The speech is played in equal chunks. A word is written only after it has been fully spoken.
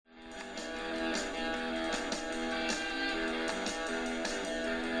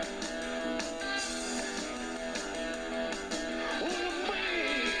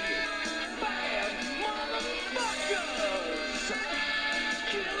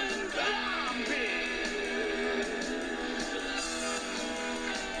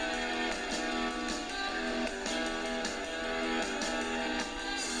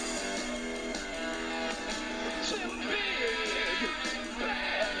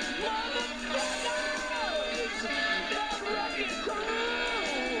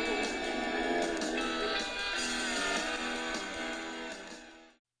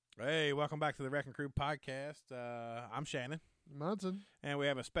welcome back to the Wrecking Crew podcast. I'm Shannon, Munson. and we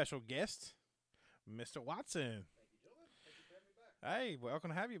have a special guest, Mr. Watson. Thank you, gentlemen. Thank you for having me back. Hey, welcome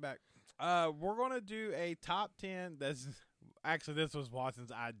to have you back. We're going to do a top 10. This was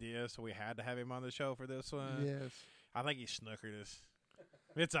Watson's idea, so we had to have him on the show for this one. Yes. I think he snookered us.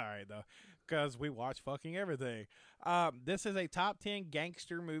 It's all right, though, because we watch fucking everything. This is a top 10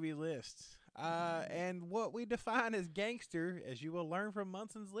 gangster movie list. And what we define as gangster, as you will learn from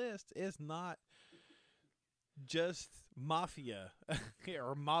Munson's list, is not just mafia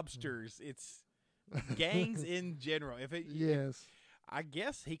or mobsters. It's gangs in general. Yes. I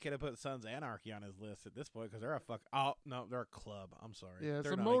guess he could have put Sons of Anarchy on his list at this point because they're a fuck. Oh no, they're a club. I'm sorry. Yeah, it's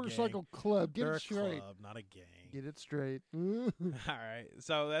They're a not motorcycle club. Get They're it straight. a club, not a gang. Get it straight. All right,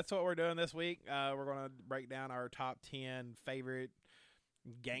 so that's what we're doing this week. We're gonna break down our top 10 favorite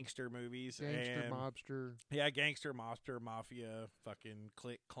gangster movies. Gangster, and, mobster, Yeah, gangster, mobster, mafia, fucking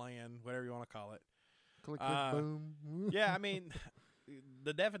clique, clan, whatever you want to call it. click, click, boom. Yeah, I mean,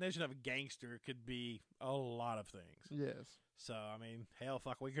 the definition of a gangster could be a lot of things. Yes. So, I mean, hell,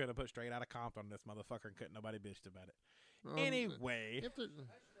 fuck, we could have put Straight Outta Compton on this motherfucker and couldn't nobody bitched about it. Anyway. If there-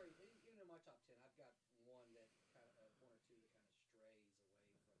 Actually, even in my top 10, I've got one that kind of, one or two that kind of strays away from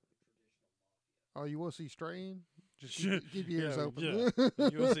the traditional mafia. oh, you want to see straying? Just keep your ears Yeah, open. yeah.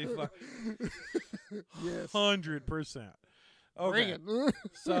 You will see fuck Yes. 100%. Bring Okay. it.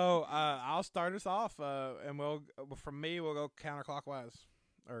 So, I'll start us off, and from me, we'll go counterclockwise.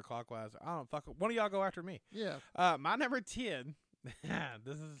 Or clockwise. I don't know, fuck. One of y'all go after me. Yeah. My number 10,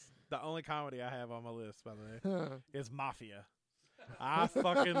 this is the only comedy I have on my list, by the way, is Mafia. I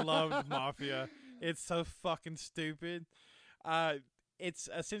fucking loved Mafia. It's so fucking stupid. It's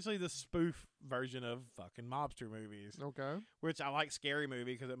essentially the spoof version of fucking mobster movies, Okay. which I like Scary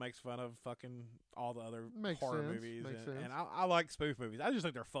Movie because it makes fun of fucking all the other Makes horror sense. movies. Makes And sense. I like spoof movies. I just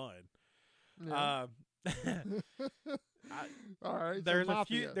think they're fun. Yeah. All right. There's so a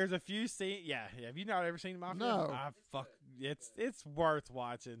few. Mafia. There's a few scenes. Yeah. Have you not ever seen Mafia? No. It's worth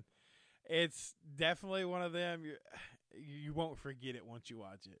watching. It's definitely one of them. You won't forget it once you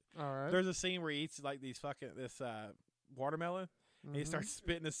watch it. All right. There's a scene where he eats like this watermelon. And he Mhm. starts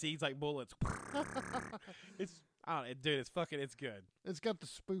spitting the seeds like bullets. It's I don't know, dude. It's good. It's got the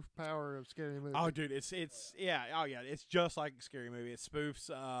spoof power of scary movie. Oh, dude. It's yeah. Oh yeah. It's just like a Scary Movie. It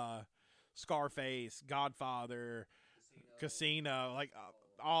spoofs Scarface, Godfather, Casino, like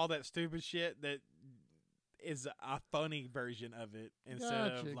all that stupid shit that is a funny version of it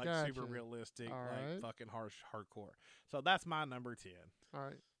instead of like super Gotcha. realistic, All like right. fucking harsh hardcore. So that's my number 10. All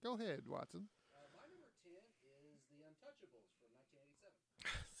right. Go ahead, Watson. My number 10 is The Untouchables from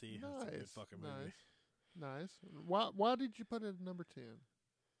 1987. See, that's a good Nice. fucking movie. Nice. Nice. Why did you put it at number 10?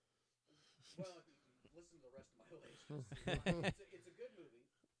 Well, if you listen to the rest of my list, it's a good movie,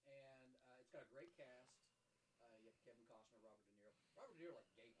 and it's got a great cast. You have Kevin Costner, Robert De Niro. Robert De Niro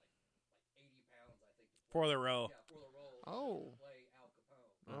gained like 80 pounds, I think, For the role. Yeah, for the role. Oh. To play Al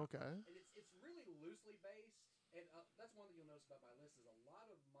Capone. Okay. And it's really loosely based, and that's one thing you'll notice about my list is a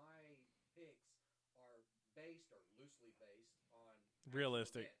lot of my picks are based or loosely based on actual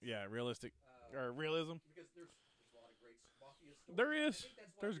Realistic. events. Yeah, realistic. Or realism. Because there's a lot of great mafia stories. There I is. think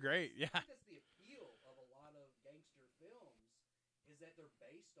that's why There's great. I Yeah. think that's the appeal of a lot of gangster films is that they're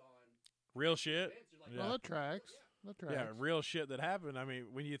based on Real shit. events. You're like, Yeah. Well, that tracks. That tracks. Yeah, real shit that happened. I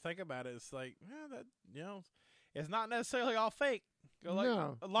mean, when you think about it, it's like, it's not necessarily all fake. Like,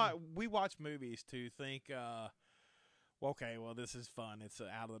 No. a lot. We watch movies to think, okay, well, this is fun. It's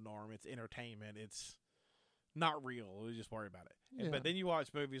out of the norm. It's entertainment. It's not real. We just worry about it. Yeah. But then you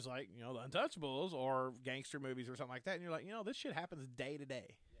watch movies like, The Untouchables or gangster movies or something like that, and you're like, this shit happens day to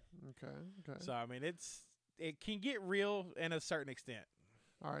day. Okay. Okay. So I mean, it can get real in a certain extent.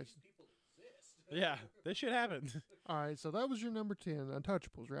 All right. these people exist. Yeah, this shit happens. All right. So that was your number 10,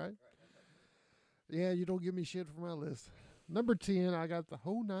 Untouchables, right? Yeah, you don't give me shit for my list. Number 10, I got The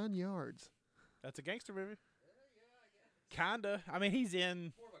Whole 9 Yards. That's a gangster movie. Yeah, I guess. Kinda. I mean, he's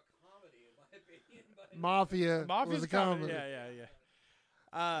in. More of a comedy, in my opinion. But Mafia Mafia's was a comedy. comedy.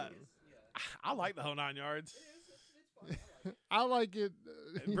 Yeah. I like the whole 9 yards. It's fun. I like it.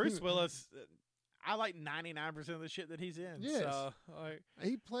 Bruce Willis, I like 99% of the shit that he's in. Yes. So, like,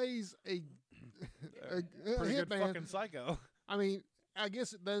 He plays a pretty good hitman. fucking psycho. I mean, I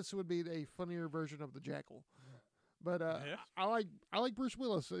guess this would be a funnier version of the Jackal. But Yeah. I like Bruce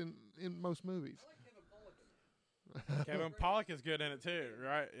Willis in most movies. I like Kevin Pollak in Kevin Pollak is good in it too,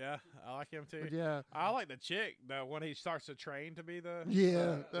 right? Yeah, I like him too. But yeah, I like the chick though when he starts to train to be the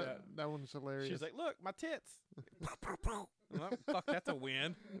yeah, yeah. that one's hilarious. She's like, "Look, my tits." I'm like, fuck, that's a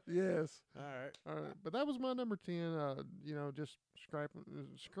win. yes. All right, All right, but that was my number 10. You know, just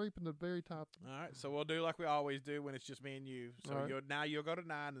scraping the very top. all right. So we'll do like we always do when it's just me and you. So All right. you'll go to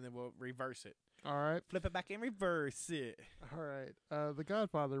 9, and then we'll reverse it. All right, Flip it back and reverse it. all right. The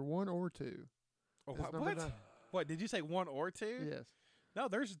Godfather 1 or 2. Oh, is what? number 9. What did you say? 1 or 2? Yes. No,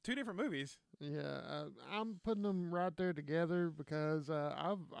 there's 2 different movies. Yeah, I'm putting them right there together because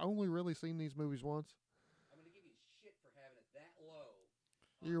I've only really seen these movies once. I'm going to give you shit for having it that low.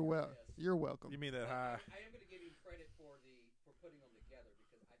 on You're your well. list. You're welcome. You mean that But high? I am going to give you credit for putting them together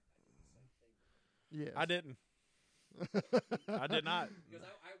because I did the same thing. Yes. I didn't. I did not. Because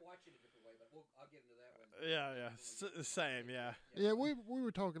I watch it a different way, but I'll get into that one. Yeah. Same. Yeah. Yeah, we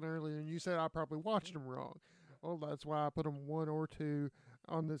were talking earlier, and you said I probably watched them wrong. Well, that's why I put them 1 or 2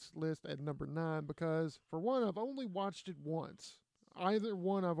 on this list at number 9 because, for one, I've only watched it once. Either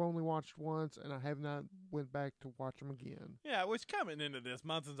one I've only watched once, and I have not went back to watch them again. Yeah, which coming into this,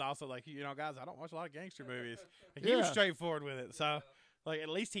 Munson's also like, guys, I don't watch a lot of gangster movies. Like, he was Yeah. straightforward with it. So, like, at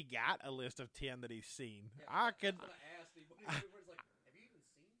least he got a list of 10 that he's seen. Yeah, I could was going to ask you, everyone's like, have you even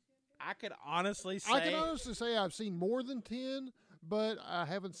seen 10? I could honestly say, I can honestly say I've seen more than 10, but I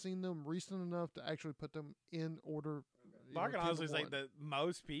haven't seen them recent enough to actually put them in order. I can 10 to honestly say 1. that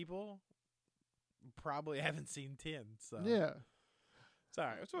most people probably haven't seen 10. So, Yeah. it's all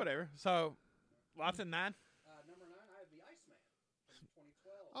right. It's whatever. So, lots of 9. Number 9, I have The Iceman from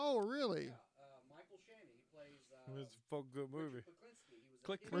 2012. Oh, really? Yeah, Michael Shannon. He plays It's a full good movie. Richard Kuklinski. He was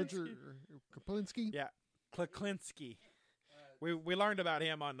Click in Klinsky? Richard Kaplinski? Yeah. Kuklinski. uh, We learned about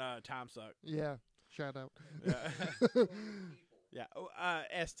him on Time Suck. Yeah. Shout out. Yeah. People. Yeah.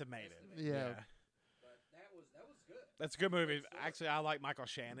 Estimated. Yeah. But that was good. That's a good movie. Actually, I like Michael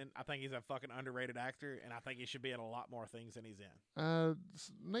Shannon. I think he's a fucking underrated actor, and I think he should be in a lot more things than he's in.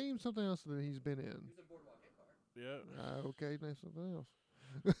 Name something else that he's been in. He was in Boardwalk Empire. Yeah. Okay, name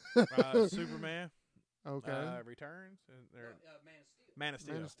something else. Superman. Okay. Returns. And, or Man of Steel. Man of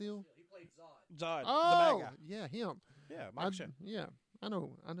Steel. Man of Steel. He played Zod. Zod. Oh, The bad guy. yeah, him. Yeah, I, Michael Shannon. yeah, I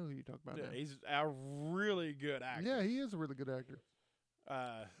know who you talk about Yeah, now. he's a really good actor. Yeah, he is a really good actor.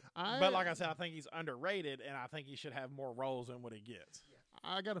 But like I said, I think he's underrated, and I think he should have more roles than what he gets.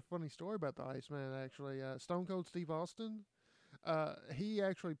 I got a funny story about the Iceman, actually. Stone Cold Steve Austin, he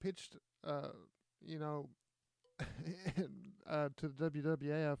actually pitched, you know, to the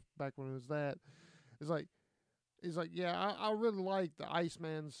WWF back when it was that. He's like, yeah, I really like the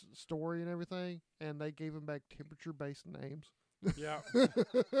Iceman's story and everything, and they gave him back temperature-based names. Yeah.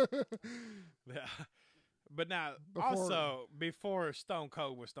 Yeah. But now, before Stone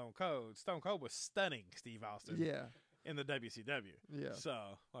Cold was Stone Cold was stunning Steve Austin Yeah, in the WCW. yeah. So,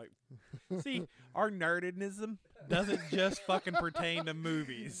 like, see, our nerdism doesn't just fucking pertain to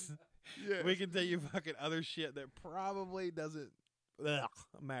movies. Yeah. We can tell you fucking other shit that probably doesn't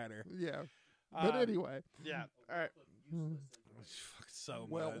matter. Yeah. But anyway, Yeah. All right. Hmm. Fuck, so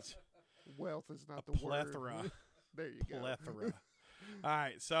Well, much. wealth is not A the plethora. word. There you go. Plethora. All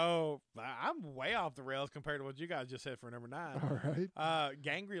right. So, I'm way off the rails compared to what you guys just said for number 9. All right.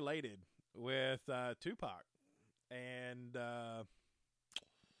 Gang Related with Tupac. And,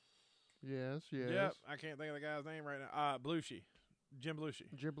 Yes, yes. yep, I can't think of the guy's name right now. Belushi. Jim Belushi.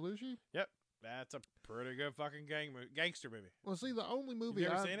 Jim Belushi? Yep. That's a pretty good fucking gangster movie. Well, see, the only movie You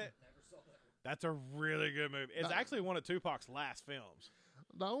ever I've seen it? Never saw that one. That's a really good movie. It's No. actually one of Tupac's last films.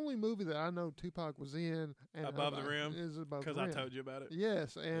 The only movie that I know Tupac was in and Above the Rim? is Above the Because Rim. I told you about it.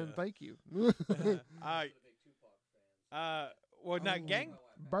 Yes, and Yeah. thank you. I, I'm a big Tupac fan. well, now Oh. gang.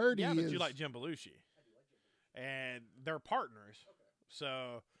 Birdie Yeah, but is you like Jim Belushi, and they're partners.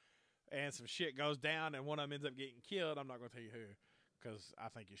 So, and some shit goes down, and one of them ends up getting killed. I'm not going to tell you who, because I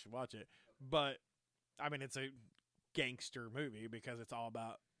think you should watch it. But I mean, it's a gangster movie because it's all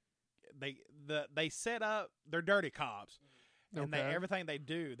about they set up. They're dirty cops, and Okay. everything they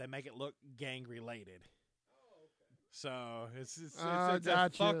do, they make it look gang related. So it's Ah, a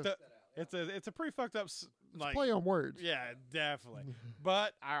gotcha. fucked up. It's a pretty fucked up like play on words. yeah, definitely.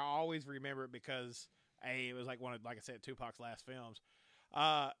 But I always remember it because it was like one of, like I said, Tupac's last films.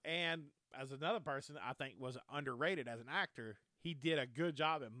 And as another person, I think was underrated as an actor. He did a good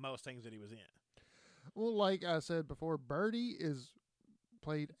job in most things that he was in. Well, like I said before, Birdie is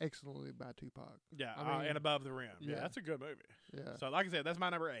played excellently by Tupac. Yeah, I mean, and Above the Rim. Yeah, yeah. that's a good movie. Yeah. So, like I said, that's my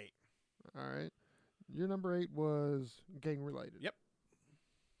number 8. All right. Your number 8 was gang related. Yep.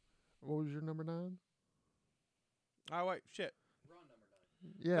 What was your number 9? Oh wait, shit. We're on number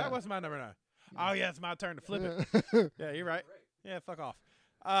 9. Yeah. That was my number 9. Oh yeah, it's my turn to flip it. it. Yeah, you're right. Great. Yeah, fuck off.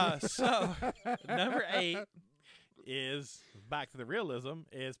 So number 8 is back to the realism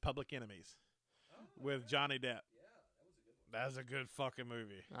is Public Enemies Oh, with Johnny Depp. yeah, that was a good one. That's a good fucking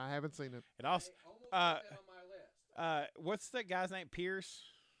movie. I haven't seen it. It also I almost put that on my list. what's that guy's name? Pierce.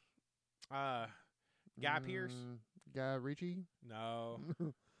 Guy Pierce? Guy Ritchie. No,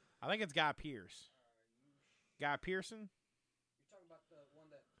 I think it's Guy Pierce. Guy Pearson, You're talking about the one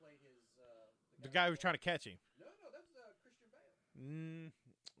that played his. the guy who was trying to catch him. No, that was Christian Bale.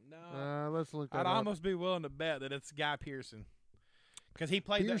 No, Let's look that I'd up. almost be willing to bet that it's Guy Pearson because he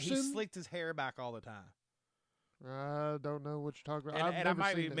played. He Pearson? slicked his hair back all the time. I don't know what you're talking about. And, I've and I never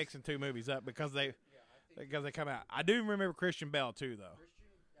might seen be this. mixing two movies up because they Yeah, I think come out. I do remember Christian Bale too, though. Christian.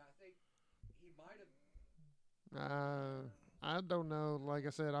 I think he might have. I don't know. Like I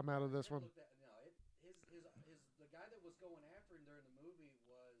said, I'm out of this one. The guy that was going after him during the movie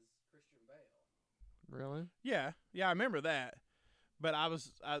was Christian Bale. Really? Yeah, I remember that. But I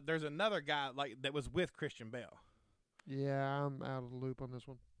was there's another guy like that was with Christian Bale, Yeah, I'm out of the loop on this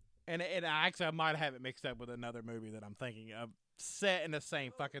one. and I might have it mixed up with another movie that I'm thinking of set in the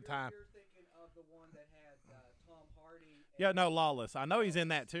same fucking time. You're thinking of the one that had Tom Hardy. And Yeah, no, Lawless. I know he's in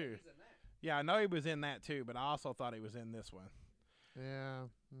that too. He's in that. Yeah, I know he was in that too, but I also thought he was in this one. Yeah.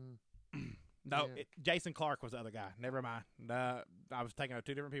 No, Yeah. Jason Clarke was the other guy. Never mind. I was thinking of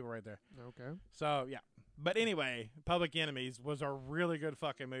two different people right there. Okay. So yeah, but anyway, Public Enemies was a really good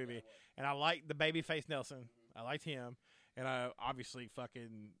fucking movie, and I liked the babyface Nelson. I liked him, and obviously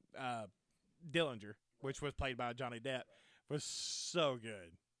fucking Dillinger, which was played by Johnny Depp, was so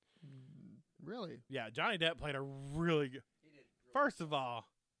good. Really? Yeah, Johnny Depp played a really good. He did. First of all,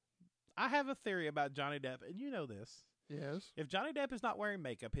 I have a theory about Johnny Depp, and you know this. Yes. If Johnny Depp is not wearing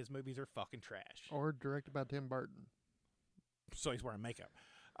makeup, his movies are fucking trash. Or directed by Tim Burton. So he's wearing makeup.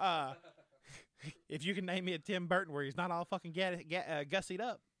 If you can name me a Tim Burton where he's not all fucking gussied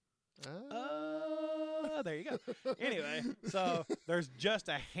up, there you go. Anyway, so there's just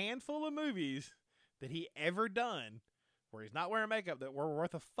a handful of movies that he ever done where he's not wearing makeup that were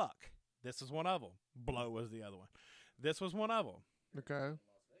worth a fuck. This is one of them. Blow was the other one. This was one of them. Okay.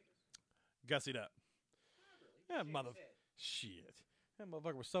 Gussied up. Yeah, mother. Shit. That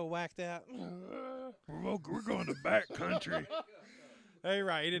motherfucker was so whacked out. We're going to back country. Hey,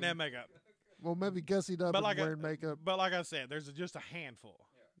 right. He didn't have makeup. Well, maybe gussied up But and like, wearing makeup. but like I said, there's just a handful.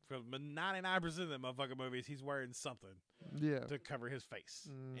 For 99% of the motherfucking movies, he's wearing something Yeah. to cover his face.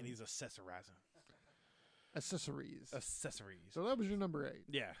 Mm. And he's accessorizing. Accessories. Accessories. So that was your number 8.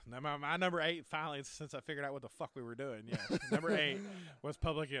 Yeah. Now, my number 8, finally, since I figured out what the fuck we were doing, yeah. Number 8 was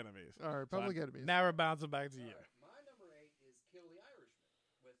Public Enemies. All right, Public Enemies. Now we're bouncing back to you. My number 8 is Kill the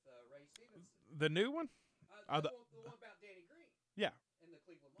Irishman with Ray Stevenson. The new one? The one about Danny Green. Yeah. And the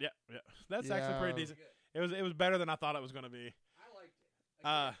Cleveland Yeah, Mafia. yeah. That's actually pretty Yeah. decent. Good. It was better than I thought it was going to be. I liked it.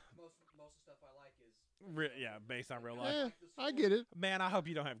 Again, most of the stuff I like is Based on real life. Yeah, I get it. Man, I hope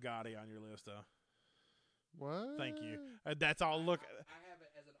you don't have Gotti on your list, though. What? Thank you. That's all. Look, I have it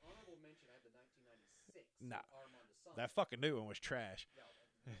as an honorable mention. I have the 1996. Nah. Armand Assante. that fucking new one was trash. Yeah,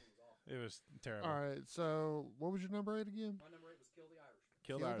 that one was awful. It was terrible. All right, so what was your number 8 again? My number 8 was Kill the Irishman.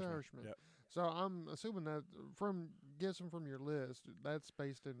 Kill Kill the the Irishman. Irishman. Yep. So I'm assuming that guessing from your list, that's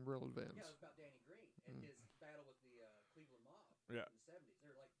based in real events. Yeah, it was about Danny Green and his battle with the Cleveland mob Yeah. in the 70s. They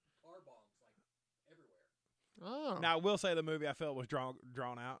were like car bombs like everywhere. Oh. Now, I will say the movie I felt was drawn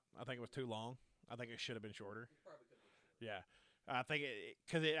out. I think it was too long. I think it should have been shorter. It probably could have been. Yeah. I think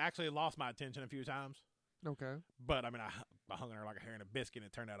because it actually lost my attention a few times. Okay. But, I mean, I hung in there like a hair in a biscuit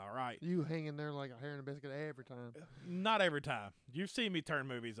and it turned out all right. You hang in there like a hair in a biscuit every time. Not every time. You've seen me turn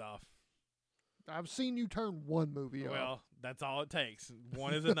movies off. I've seen you turn one movie off. Well, that's all it takes.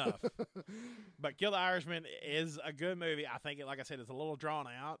 One is enough. But Kill the Irishman is a good movie. I think, like I said, it's a little drawn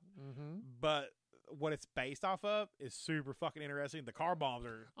out. Mm-hmm. But what it's based off of is super fucking interesting. The car bombs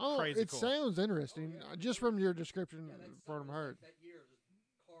are Oh, crazy it cool. sounds interesting. Just from your description Yeah, that from summer, heard. That year, just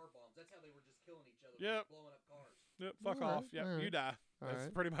car bombs. That's how they were just killing each other. Yep. Just blowing up cars. Yep, fuck All right, off. Yep, all right. you die. All That's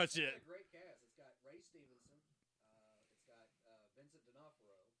right. pretty much It's got it. a great cast. It's got Ray Stevenson. It's got Vincent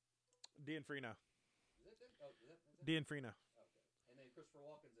D'Onofrio. D'Onofrio. Is that them? Oh, is that? D'Onofrio. Okay. And then Christopher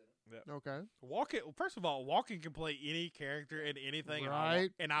Walken's in it. Okay. Walken. First of all, Walken can play any character in anything, Right.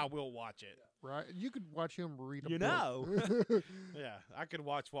 and I will watch it. Right. You could watch him read a You book. Yeah, I could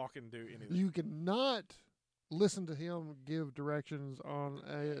watch Walken do anything. You cannot listen to him give directions on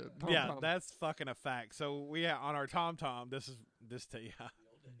a Yeah, tom-tom. that's fucking a fact. So we on our TomTom. This to you,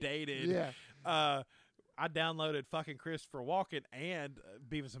 dated. Yeah. I downloaded fucking Christopher Walken and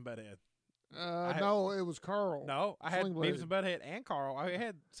Beavis and Butthead. No, it was Carl. No, I had Sling Blade. Beavis and Butthead and Carl. I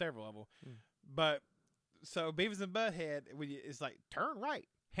had several of them, But so Beavis and Butthead, it's like turn right,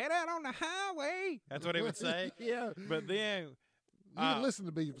 head out on the highway. That's what they would say. Yeah. But then You can listen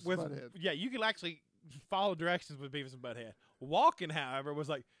to Beavis and Butthead. yeah, you can actually follow directions with Beavis and Butthead. Walking, however, was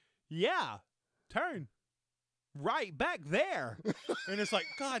like, yeah, turn right back there. And it's like,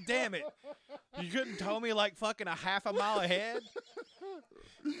 God damn it. You couldn't tell me like fucking a half a mile ahead?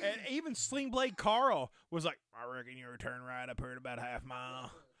 And even Sling Blade Carl was like, I reckon you're turn right up here at about a half mile.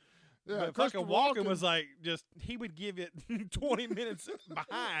 Yeah, But Christopher fucking Walken was like, just, he would give it 20 minutes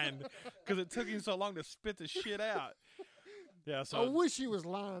behind because it took him so long to spit the shit out. Yeah, I so wish he was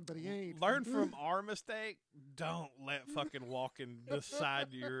lying, but he ain't. learn from our mistake. Don't let fucking Walken decide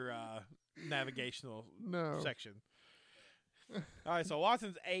your navigational No. section. All right, so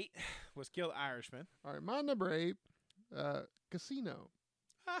Watson's 8 was Kill the Irishman. All right, my number 8, Casino.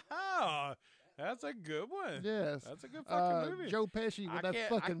 Oh, that's a good one. Yes. That's a good fucking movie. Joe Pesci with I that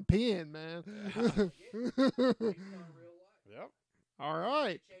can't- I- fucking pen, man. Based on real life. Yep. All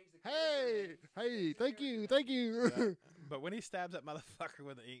right. Change the character Hey, name. hey, thank you, thank you. Yeah. But when he stabs that motherfucker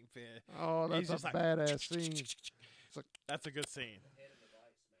with an ink pen, Oh, he's that's a just like, badass scene. like- that's a good scene. Head in the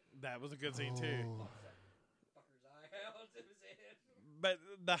vice, man. That was a good scene too. Oh. Fucker's eye out of his head. But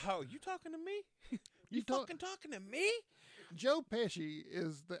the hoe, you talking to me? you You talk- fucking talking to me? Joe Pesci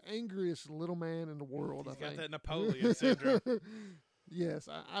is the angriest little man in the world. He's I got think. that Napoleon syndrome. Yes,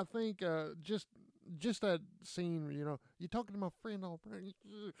 I think just that scene. You know, you talking to my friend all.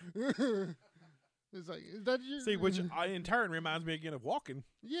 It's like, is that you? See, which in turn reminds me again of Walken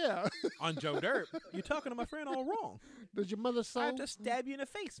Yeah. on Joe Dirt. You're talking to my friend all wrong. Does your mother I sew? have to stab you in the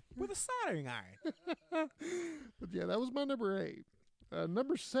face with a soldering iron. But yeah, that was my number 8.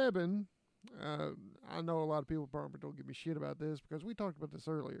 Number 7, I know a lot of people probably don't give me shit about this because we talked about this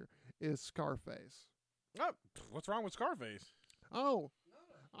earlier, is Scarface. Oh, what's wrong with Scarface? Oh,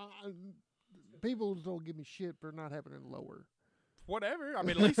 people don't give me shit for not having it lower. Whatever. I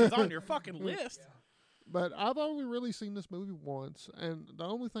mean, at least it's on your fucking list. But I've only really seen this movie once, and the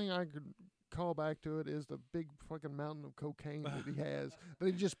only thing I could call back to it is the big fucking mountain of cocaine that he has, that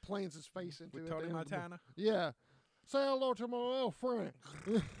he just plants his face into. With at the Tony end of the movie. Montana. Yeah. Say hello to my old friend.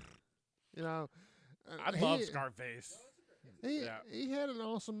 You know. I love Scarface. He, Yeah. he had an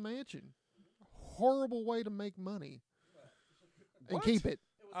awesome mansion. Horrible way to make money. And What? keep it.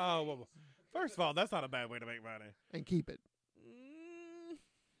 Oh, well, first of all, that's not a bad way to make money. And keep it.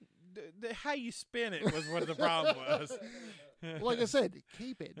 How you spin it was what the problem was. Like I said,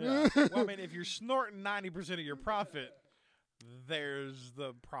 keep it. Yeah. Well, I mean, if you're snorting 90% of your profit, there's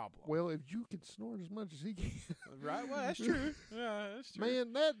the problem. Well, if you can snort as much as he can. Right? Well, that's true. Yeah, that's true. Man,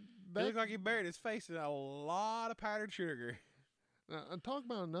 He that looked like he buried his face in a lot of powdered sugar. talk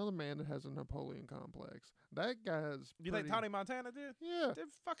about another man that has a Napoleon complex. That guy's You think pretty- Tony Montana did? Yeah, The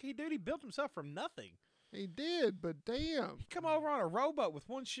fuck he did? He built himself from nothing. he did, but damn. He come over on a rowboat with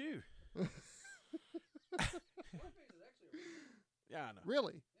one shoe. Scarface is actually a Yeah, I know.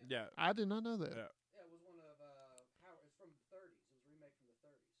 Really? Yeah. I did not know that. Yeah. Yeah, it was one of it's from the 30s. It was remade from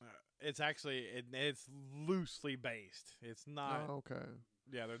the 30s. It's actually it's loosely based. It's not. Oh, okay.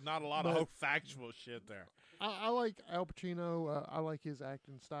 Yeah, there's not a lot But- of factual shit there. I like Al Pacino. I like his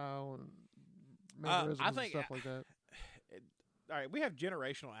acting style and I mannerisms think- and stuff like that. All right, we have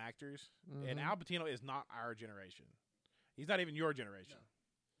generational actors, and Mhm. Al Pacino is not our generation. He's not even your generation.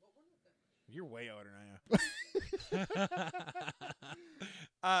 Well, we're not that. You're way older than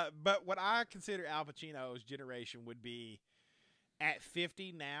I am. But what I consider Al Pacino's generation would be at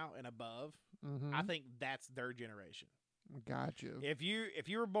 50 now and above. Mhm. I think that's their generation. Gotcha. If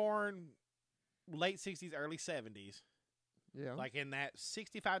you were born late 60s, early 70s, Yeah. like in that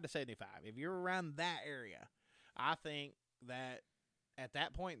 65 to 75, if you're around that area, I think that at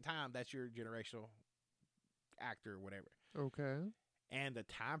that point in time, that's your generational actor or whatever. Okay. And the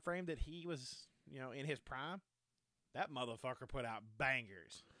time frame that he was, in his prime, that motherfucker put out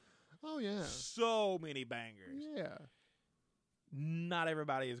bangers. Oh yeah. So many bangers. Yeah. Not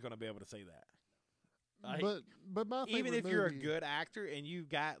everybody is going to be able to say that. Like, But my even favorite if you're a movie- good actor and you've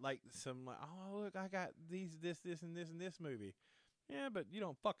got like some, oh look, I got these, this, and this movie. Yeah, but you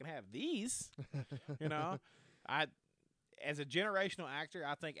don't fucking have these. As a generational actor,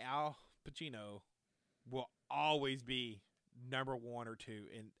 I think Al Pacino will always be number 1 or 2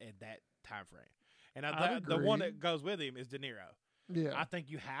 in that time frame. And I'd the one agree. that goes with him is De Niro. Yeah. I think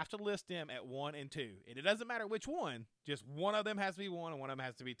you have to list them at 1 and 2, and it doesn't matter which one. Just one of them has to be 1, and one of them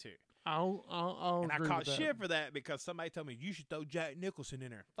has to be 2. I'll And I agree caught with that. shit for that because somebody told me you should throw Jack Nicholson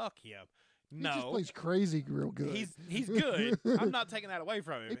in there. Fuck him. He just No, plays crazy real good. he's good. I'm not taking that away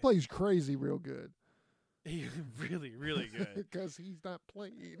from him. He plays crazy real good. He's really, really good. because he's not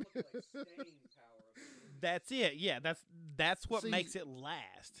playing. It looked like staying power of the movie. That's it. Yeah, that's what See- makes it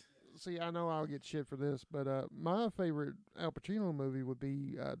last. See, I know I'll get shit for this, but my favorite Al Pacino movie would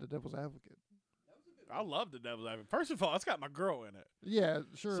be The Devil's Advocate. That was a good I love the Devil's Advocate. First of all, it's got my girl in it. Yeah,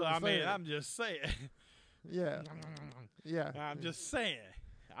 sure. So it I was mean, there. I'm just saying. yeah, yeah, I'm just saying.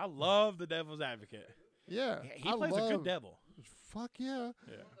 I love the Devil's Advocate. yeah. He I plays a love, good devil. Fuck yeah. Yeah. one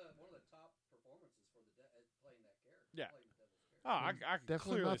of the top performances for playing that character. Yeah. Playing the devil's Oh, character. I can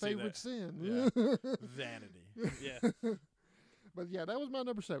Definitely clearly my see favorite that. sin. Vanity. Yeah. But yeah, that was my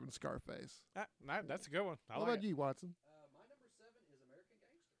number 7, Scarface. That's a good one. I How like about it. you, Watson? My number 7 is American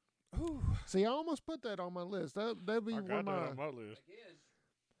Gangster. Ooh, See, I almost put that on my list. That'd be I one got of that my. on my list. Again,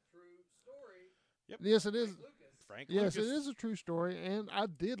 true story. Yes, it is. Frank Lucas. Frank Yes, Lucas. it is a true story, and I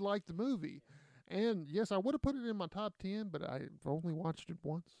did like the movie. And yes, I would have put it in my top 10, but I've only watched it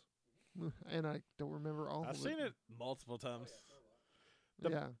once, and I don't remember all I've of seen it multiple Oh, times. yeah, so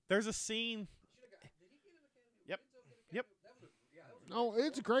The- Yeah. There's a scene. Did he get an Academy? Yep. Denzel get an Yep. Academy? That was Oh,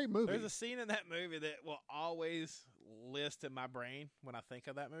 it's a great movie. There's a scene in that movie that will always list in my brain when I think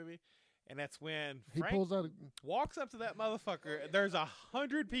of that movie, and that's when He Frank pulls out. walks up to that motherfucker. There's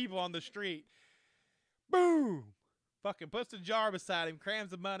 100 people on the street. Boom! Fucking puts the jar beside him, crams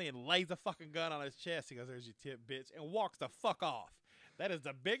the money, and lays a fucking gun on his chest. He goes, "There's your tip, bitch," and walks the fuck off. That is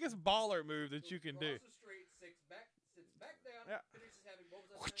the biggest baller move that you can do. Crosses the street, sits back down, Yeah. finishes having, what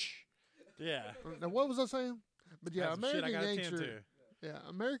was that saying? Yeah. Now, what was I saying? But yeah, That's some shit I American got a 10 Gangster. to. Yeah,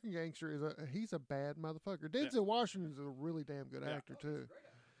 American Gangster he's a bad motherfucker. Denzel Washington's a really damn good Yeah. actor too. Great actor.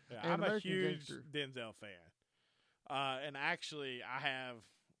 Yeah, And I'm a American huge Gangster. Denzel fan. And actually, I have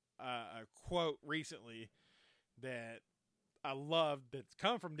a quote recently that I love that's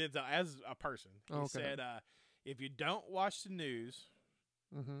come from Denzel as a person. He Okay. said, if you don't watch the news,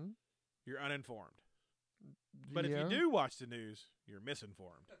 Mm-hmm. you're uninformed. But yeah. if you do watch the news, you're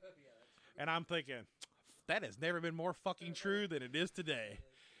misinformed. Yeah, that's true. And I'm thinking, that has never been more fucking true than it is today.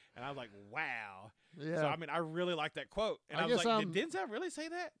 And I was like, wow. yeah. So, I mean, I really like that quote. And I I was guess like, did Denzel really say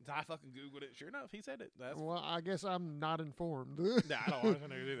that? So I fucking Googled it. Sure enough, he said it. That's well, I guess I'm not informed. Nah, I don't want to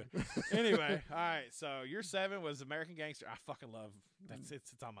know either. Anyway, all right. So your 7 was American Gangster. I fucking love that's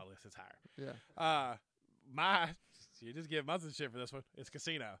it's on my list. It's higher. Yeah. My you just give months of shit for this one. It's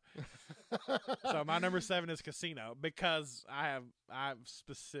Casino. So my number 7 is Casino because I've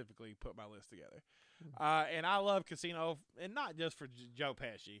specifically put my list together. And I love Casino, and not just for Joe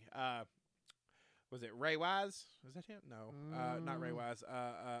Pesci. Was it Ray Wise? Was that him? No, not Ray Wise.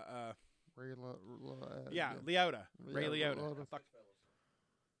 Yeah, Liotta. Ray Yeah, Liotta. Liotta. Fuck,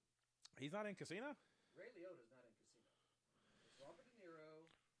 Goodfellas. he's not in Casino. Ray Liotta's not in Casino. It's Robert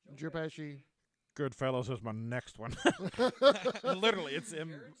De Niro, Joe Pesci. Goodfellas is my next one. Literally, it's him.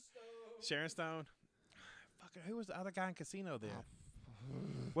 Sharon Stone. Sharon Stone. Fucking, who was the other guy in Casino then?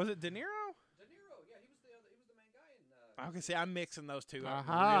 Was it De Niro? De Niro, yeah, he was the main guy in. Okay, see, I'm mixing those two up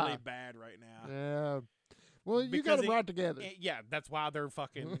Aha. really bad right now. Yeah. Well, you Because got them right together. Yeah, that's why they're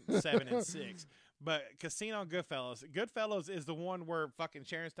fucking 7 and 6. But Casino and Goodfellas. Goodfellas is the one where fucking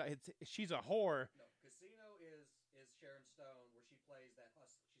Sharon Stone. She's a whore. No, Casino is Sharon Stone, where she plays that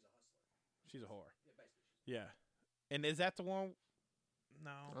hustler. She's a hustler. She's a whore. Yeah, basically. Yeah. And is that the one?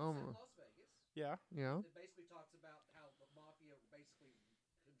 No. Oh, It's in Las Vegas. Yeah. yeah. It basically talks about how the mafia basically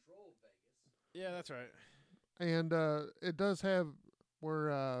controlled Vegas. Yeah, that's right. And it does have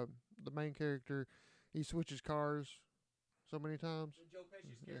where the main character he switches cars so many times. And Joe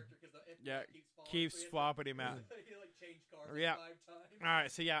Pesci's Yeah. character, because the FBI Yeah, keeps Keeps following, swapping him out. he like changed cars Yeah. like 5 times. All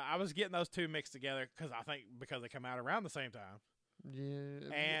right, so yeah, I was getting those two mixed together because I think because they come out around the same time.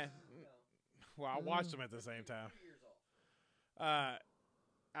 Yeah. And No, well, I watched them at the same time. 2 years off.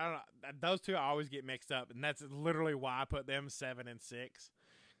 I don't know. Those two I always get mixed up, and that's literally why I put them 7 and 6.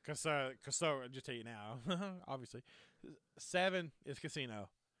 Cause I'll just tell you now, obviously, 7 is Casino,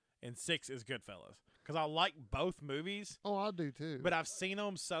 and 6 is Goodfellas. Cause I like both movies, Oh, I do too. but I've seen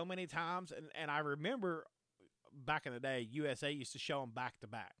them so many times, and I remember back in the day, USA used to show them back to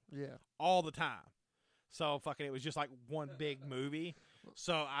back yeah. all the time. So fucking, it was just like one big movie.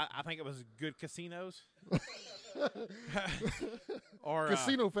 So I think it was Good Casinos. Or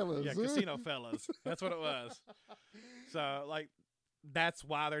Casino fellas. yeah, Casino Fellas. That's what it was. So like, that's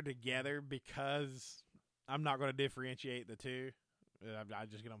why they're together, because I'm not going to differentiate the two. I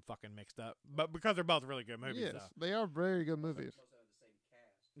just get them fucking mixed up. But because they're both really good movies, Yes, though. they are very good movies. Most of them the same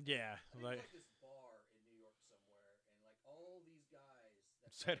cast. Yeah, I think like like this bar in New York somewhere, and like all these guys that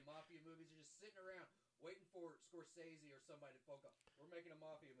Said- play mafia movies are just sitting around waiting for Scorsese or somebody to poke up. We're making a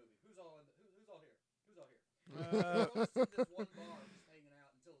mafia movie. Who's all in? Who's all here? Who's all here? They're all just in this one bar, just hanging out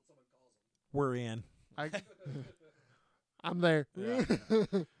until someone calls them. we're in. I'm there. Yeah.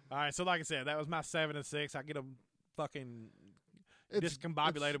 All right, so like I said, that was my 7 and 6. I get them fucking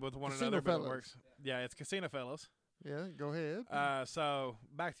discombobulated with one Casino another, but it Fellas. works. Yeah, it's Casino Fellas. Yeah, go ahead. So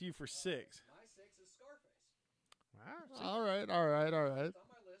back to you for 6. My 6 is Scarface. Wow. All right, all right, all right. It's on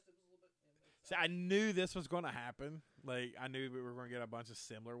my list. It was a little bit. See, I knew this was going to happen. Like, I knew we were going to get a bunch of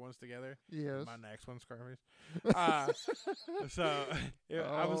similar ones together. Yes. My next one's Scarface. So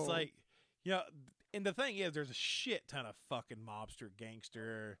I was Oh. like, you know, and the thing is, there's a shit ton of fucking mobster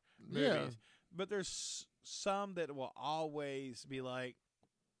gangster movies, Yeah. but there's some that will always be like,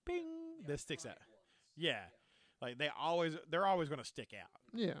 bing, this sticks out. Yeah, like they're always going to stick out.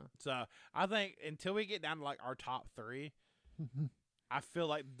 Yeah. So I think until we get down to like our top 3, I feel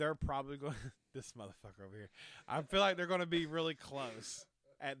like they're probably going. This motherfucker over here. I feel like they're going to be really close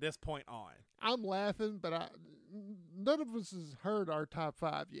at this point on. I'm laughing, but none of us has heard our top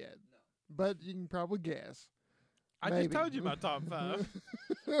 5 yet. But you can probably guess. I Maybe. just told you my top 5.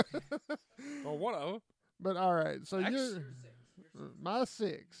 Or one of them. But all right, so Actually- you're my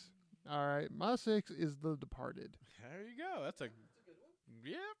 6. All right, my 6 is The Departed. There you go. That's a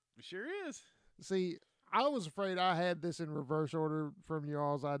yep. Sure is. See, I was afraid I had this in reverse order from you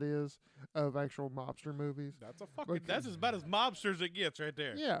all's ideas of actual mobster movies. That's a fucking. Okay. That's about as mobster as it gets, right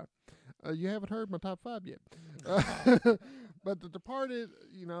there. Yeah, you haven't heard my top 5 yet. But The Departed,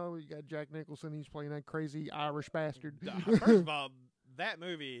 you know, you got Jack Nicholson. He's playing that crazy Irish bastard. First of all, that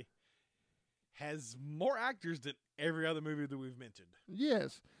movie has more actors than every other movie that we've mentioned.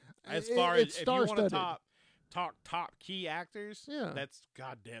 Yes, As It- far as it's if you want to star-studded. top key actors, Yeah. that's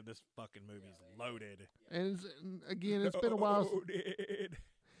goddamn. This fucking movie's loaded. And again, it's been a while. Loaded.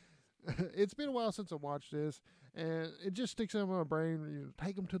 It's been a while since I watched this, and it just sticks in my brain. You know,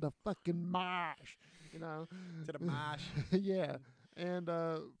 take them to the fucking marsh, you know. To the mosh. Yeah, and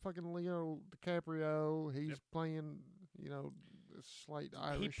fucking Leo DiCaprio, he's playing, you know, slight He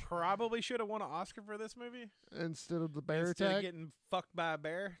Irish probably should have won an Oscar for this movie instead of the bear instead of attack. getting fucked by a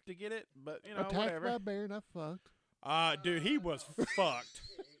bear to get it. But you know, Attacked whatever. by a bear, not fucked. Dude, he was fucked.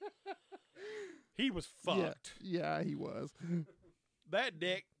 He was fucked. Yeah, he was. That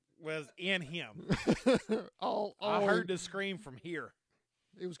dick was in him. all I heard the scream from here.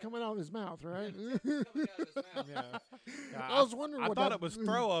 it was coming out of his mouth, right? Coming out of his mouth. Yeah. I was wondering I what thought that- it was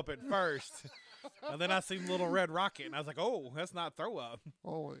throw up at first. And then I seen Little Red Rocket, and I was like, "Oh, that's not throw up."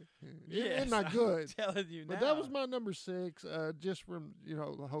 Oh, Yes, it's not I'm good. telling you But now. that was my number 6, just from, you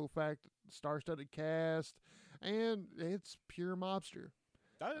know, the whole fact, star-studded cast, and it's pure mobster.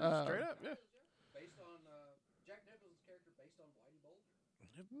 That is straight up, yeah. Based on Jack Nicholson's character, based on Whitey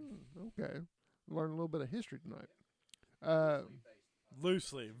Bulger. Okay, learn a little bit of history tonight.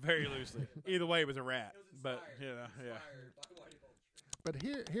 Loosely, very loosely. Either way, it was a rat. It was But inspired. you know, yeah. Inspired by Whitey Bulger. But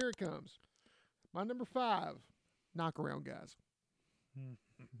here it comes. My number 5, Knockaround Guys.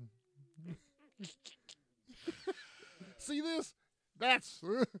 See this? That's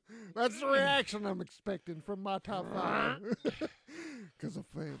the reaction I'm expecting from my top 5. Because of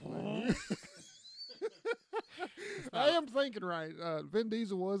family. I am thinking right. Vin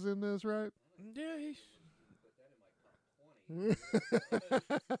Diesel was in this, right? Yeah, Put that in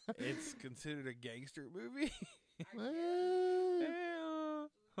my top 20. it's considered a gangster movie. Eh, Yeah.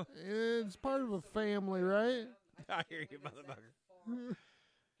 it's part of a family, right? I hear you, motherfucker. Compared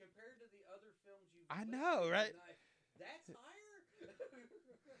to the other films you've I listed know, right? tonight, that's higher?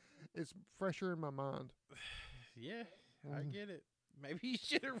 It's fresher in my mind. Yeah, I get it. Maybe you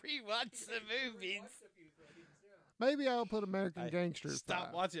should have rewatched the movies. Watched a few things, yeah. Maybe I'll put American Hey, Gangster. at Stop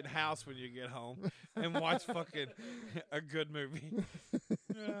 5. watching House when you get home and watch fucking a good movie.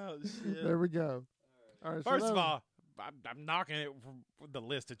 Oh, shit. There we go. All right. so First that of was- all, I'm knocking it from the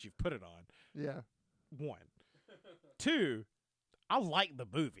list that you've put it on. yeah, 1. 2, I like the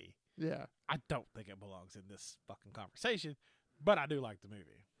movie. yeah. I don't think it belongs in this fucking conversation, but I do like the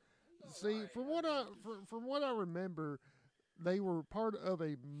movie. See, from what I remember, they were part of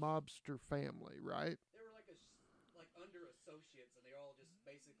a mobster family, right? They were like like under associates, and they all just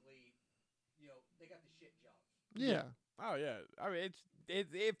basically, you know, they got the shit jobs. Yeah. Oh yeah, I mean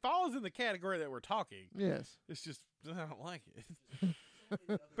it falls in the category that we're talking. Yes. It's just I don't like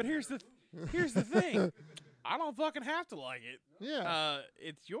it. But here's the thing, I don't fucking have to like it. Yeah.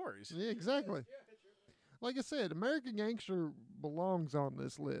 It's yours. Yeah. Exactly. Like I said, American Gangster belongs on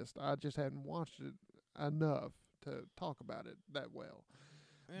this list. I just hadn't watched it enough to talk about it that well.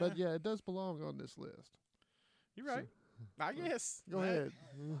 But yeah, it does belong on this list. you're right. I guess. Go ahead.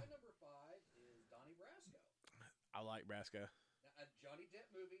 My number 5 is Donnie Brasco. I like Brasco. A Johnny Depp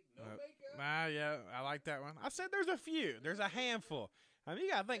movie, no makeup. Yeah, I like that one. I said there's a few. There's a handful. I mean,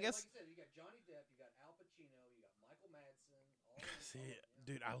 you gotta think Like that's I said, you got Johnny Depp, you got Al See,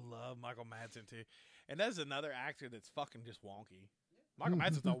 dude, I love Michael Madsen too, and that's another actor that's fucking just wonky. Michael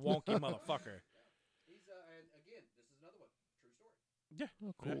Madsen's a wonky motherfucker. He's and again, this is another one. True story. Yeah,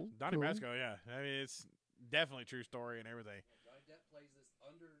 Oh, cool. Donnie cool. Brasco. Yeah, I mean it's definitely true story and everything. Johnny Depp plays this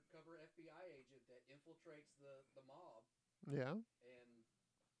undercover FBI agent that infiltrates the mob, Yeah. and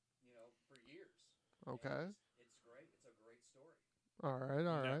for years. Okay. And it's great. It's a great story. All right.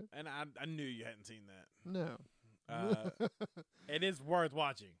 All Yeah, right. and I knew you hadn't seen that. No. It is worth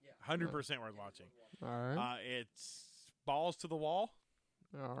watching. Yeah. 100% worth watching. All right. It's balls to the wall.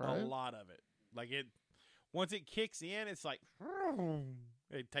 All A right. lot of it. Like it, once it kicks in, it's like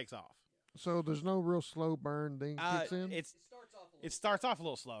it takes off. So there's no real slow burn thing kicks in. It's It starts off a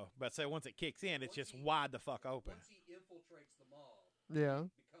little. a little slow, but say once it kicks in, it's Once just he- wide the fuck open. Once he infiltrates the mob, Yeah.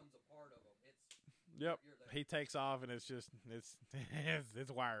 becomes a part of them. It's Yep. You're there. He takes off and it's just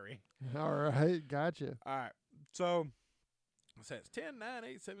it's wiry. All right. Gotcha. All right. So it says 10, 9,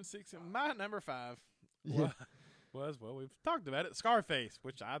 8, 7, 6, and my number 5 Yeah. was we've talked about it, Scarface,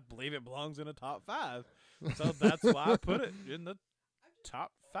 which I believe it belongs in the top 5. So that's why I put it in the I've just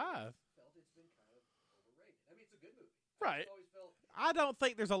top 5. felt it's been kind of overrated. I mean, it's a good movie. Right. I just always felt I don't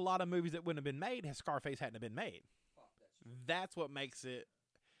think there's a lot of movies that wouldn't have been made if Scarface hadn't have been made. that's true. That's what makes it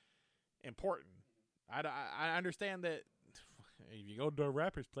important. I understand that if you go to a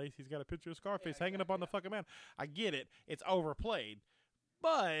rapper's place, he's got a picture of Scarface Yeah, hanging up on the exactly, fucking man. I get it. It's overplayed.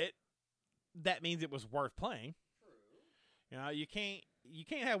 But that means it was worth playing. True. You know, you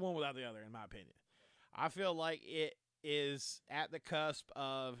can't have one without the other, in my opinion. I feel like it is at the cusp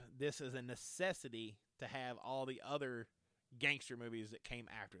of this is a necessity to have all the other gangster movies that came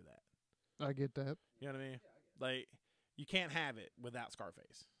after that. I get that. You know what I mean? Like, you can't have it without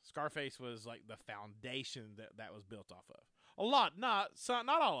Scarface. Scarface was like the foundation that was built off of. A lot, not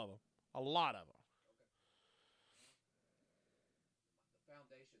all of them. A lot of them. The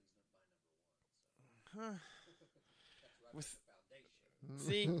Foundation's my number one. So. With- That's right. The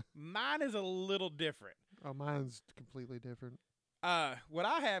Foundation. See, mine is a little different. Oh, mine's completely different. What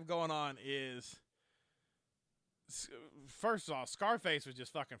I have going on is, first of all, Scarface was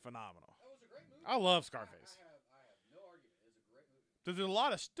just fucking phenomenal. That was a great movie. I love Scarface. I have no argument. It was a great movie. There's a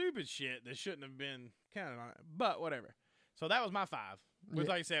lot of stupid shit that shouldn't have been counted on it, but whatever. So that was my 5. Which,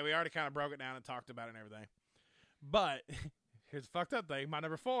 Yeah. like I said, we already kind of broke it down and talked about it and everything. But here's the fucked up thing. My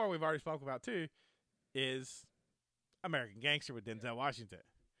number 4, we've already spoke about too, is American Gangster with Denzel Washington.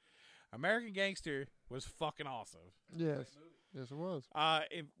 American Gangster was fucking awesome. Yes. Great movie. Yes, it was.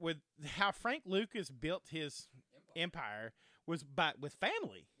 With how Frank Lucas built his empire was with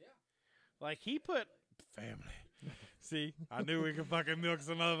family. Yeah. Like he put family. See, I knew we could fucking milk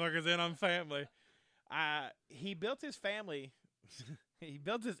some motherfuckers in on family. He built his family. He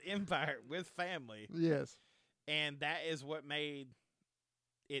built his empire with family, Yes. and that is what made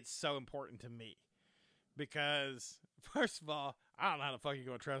it so important to me. Because first of all, I don't know how the fuck you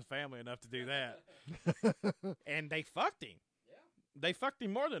gonna trust family enough to do that, and they fucked him. Yeah. They fucked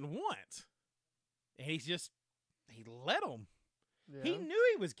him more than once, and he let them. Yeah. He knew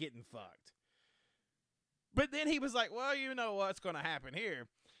he was getting fucked. But then he was like, well, you know what's going to happen here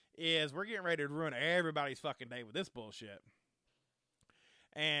is we're getting ready to ruin everybody's fucking day with this bullshit.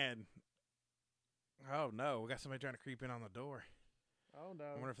 And, oh no, we got somebody trying to creep in on the door. Oh I no.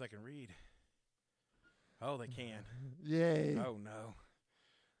 wonder if they can read. Oh, they can. Yay. Oh no.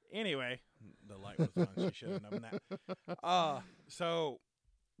 Anyway, the light was on. She should have known that. So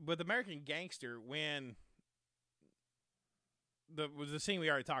with American Gangster, when was the scene we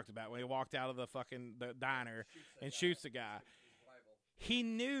already talked about when he walked out of the diner and shoots the guy. His rival. He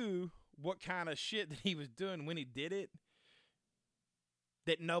knew what kind of shit that he was doing when he did it,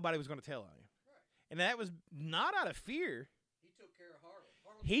 that nobody was going to tell on him. Right. And that was not out of fear. He took care of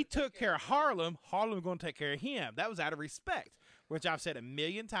Harlem. He took care of Harlem. Harlem was going to take care of him. That was out of respect, which I've said a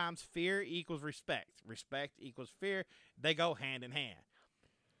million times. Fear equals respect. Respect equals fear. They go hand in hand.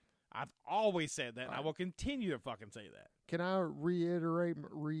 I've always said that, and I will continue to fucking say that. Can I reiterate,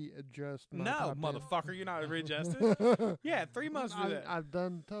 readjust? My No, top 10? motherfucker, you're not readjusted. Yeah, 3 months to do that. I've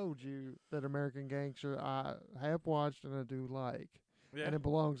done told you that American Gangster I have watched and I do like, Yeah. and it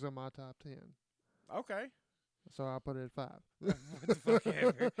belongs in my top 10. Okay. So I put it at 5. What the fuck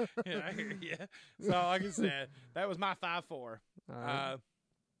ever. Yeah, I hear ya. So, like I said, that was my 5-4. All right.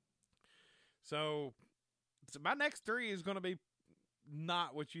 So my next 3 is going to be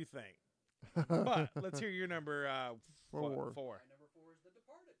not what you think. But let's hear your number 4. Four. My number 4 is The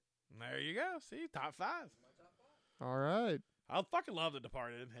Departed. There you go. See, top 5. It's my top 5. All right. I fucking love The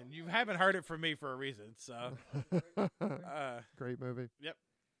Departed, and you haven't heard it from me for a reason. So, Great movie.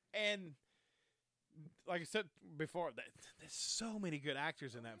 and like I said before, there's so many good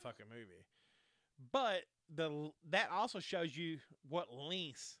actors in that fucking movie. But that also shows you what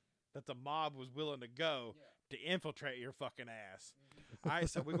lengths that the mob was willing to go to infiltrate your fucking ass. All right,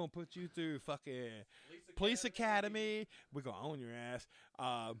 so we're gonna put you through fucking police academy. We're gonna own your ass.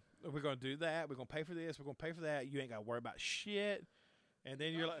 We're gonna do that. We're gonna pay for this. We're gonna pay for that. You ain't gotta worry about shit. And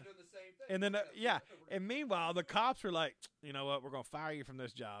then you're like, doing the same thing. and then yeah. And meanwhile, the cops are like, you know what? We're gonna fire you from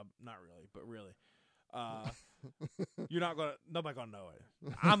this job. Not really, but really. You're not gonna. Nobody gonna know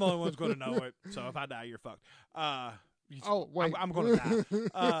it. I'm the only one's gonna know it. So if I die, you're fucked. Oh wait, I'm gonna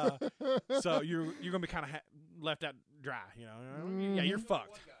die. So you're gonna be kind of left out dry. You know. Yeah, you're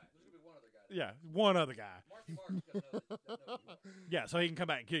fucked. There's gonna be one other guy. Yeah, one other guy. Marky Mark's gonna know that you are. Yeah, so he can come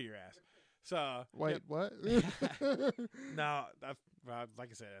back and kill your ass. So wait, yep. what? No, like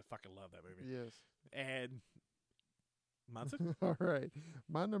I said, I fucking love that movie. Yes. And Munson? All right,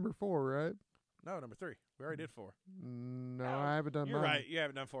 my number 4, right? No, number 3. We already did 4. No, No, I haven't done You're mine. right. You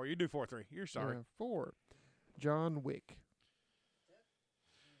haven't done 4. You do 4, 3. You're sorry. Yeah, 4. John Wick.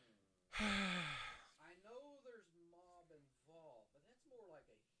 I know there's mob involved, but that's more like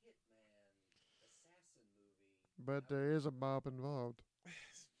a hitman assassin movie. But there is a mob involved.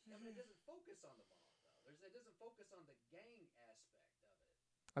 I mean, it doesn't focus on the mob though. It doesn't focus on the gang aspect of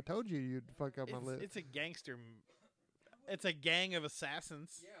it. I told you you'd fuck up my list. It's a gangster. It's a gang of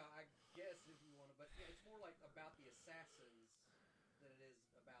assassins. Yeah, I guess if you want to, but yeah, it's more like about the assassins than it is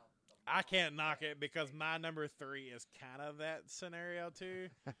about the mob. I can't knock it because my number 3 is kind of that scenario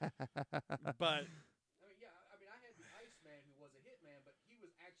too. But I mean, yeah, I mean, I had the Iceman who was a hitman, but he was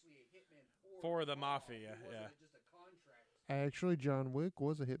actually a hitman For the mob. mafia, He yeah. wasn't just a contract. Actually, John Wick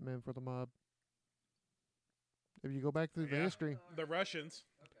was a hitman for the mob. If you go back through the Yeah. history. the Russians.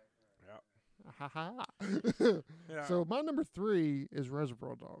 Okay, all right. Yeah. Ha ha. Yeah. So my number 3 is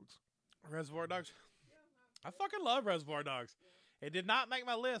Reservoir Dogs. Reservoir Dogs. I fucking love Reservoir Dogs. It did not make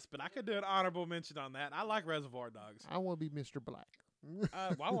my list, but I could do an honorable mention on that. I like Reservoir Dogs. I want to be Mr. Black.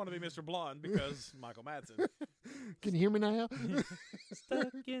 Well, I want to be Mr. Blonde because Michael Madsen. Can you hear me now? Stuck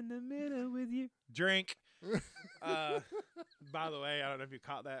in the middle with you. Drink. By the way, I don't know if you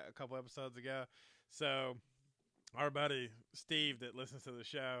caught that a couple episodes ago. So our buddy Steve that listens to the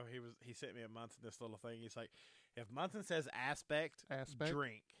show, he sent me a Munson this little thing. He's like, if Munson says aspect, Aspect.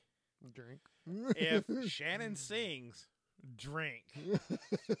 drink. Drink. If Shannon sings, drink.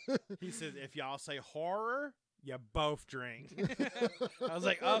 He says, if y'all say horror, you both drink. I was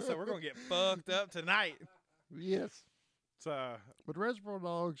like, oh, so we're going to get fucked up tonight. Yes. So, But Reservoir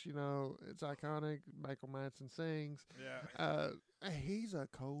Dogs, you know, it's iconic. Michael Madsen sings. yeah. He's a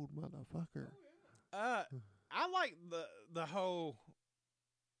cold motherfucker. I like the whole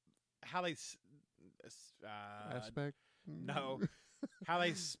how they Aspect. no how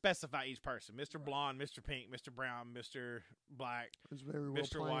they specify each person: Mr. Blonde, Mr. Pink, Mr. Brown, Mr. Black, It's very well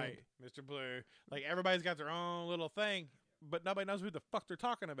Mr. planned. White, Mr. Blue. Like everybody's got their own little thing, but nobody knows who the fuck they're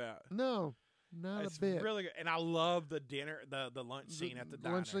talking about. No, not It's a bit. really good, and I love the dinner, the lunch scene at the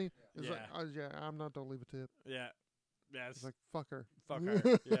diner. lunch scene. It's Yeah. like, yeah, I'm not gonna leave a tip. Yeah, yeah, It's like fuck her. fuck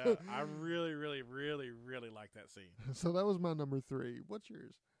her. Yeah, I really, really, really, really like that scene. So that was my number 3. What's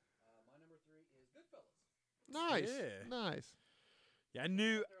yours? My number 3 is Goodfellas. Nice. Yeah. Nice. Yeah, I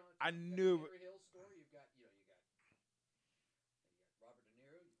knew. Out there on the I top, you've got knew- the Henry Hill story. You've got Robert De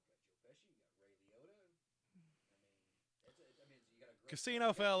Niro. You've got Joe Pesci. You got Ray Liotta. I mean, you got a great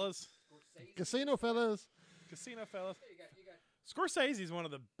Casino fellas. Scorsese. Casino fellas. Casino fellas. Yeah, you got. Scorsese's one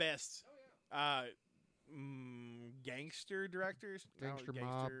of the best Oh yeah. gangster directors, Gangster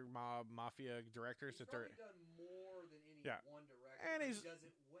mob, mafia directors. He's that they're, probably done more than any Yeah. one director, And but he's- he does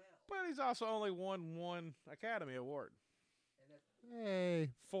it well. but he's also only won one Academy Award And that's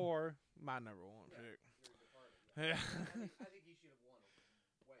Hey. for my number 1 Yeah. pick. Fury Departed. Yeah. Yeah. I think he should have won.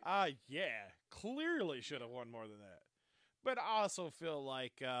 Way. Yeah, clearly should have won more than that. But I also feel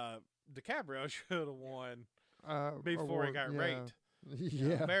like DiCaprio should have won before he award, got yeah. raped.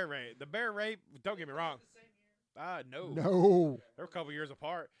 Yeah. Bear rape. The bear rape. Don't get me wrong. The same year. No. No. They're a couple years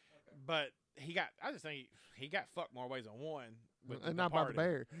apart. Okay. But he got. I just think he got fucked more ways than one. With And not by the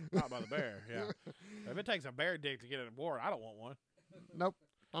Departed. bear. Not by the bear. Yeah. If it takes a bear dick to get an award, I don't want one. Nope.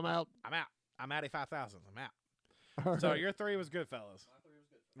 I'm out. I'm out. I'm at 5,000. I'm out. All So right. your 3 was Goodfellas. My 3 was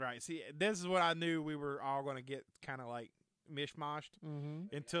good. Right. See, this is what I knew we were all going to get kind of like mishmashed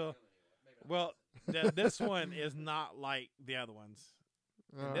Mm-hmm. until. Maybe not. Well, this one is not like the other ones.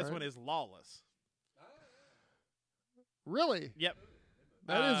 And this one is Lawless. Ah, yeah. Really? Yep.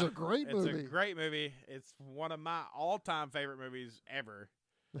 That is a great it's movie. a great movie. It's one of my all-time favorite movies ever.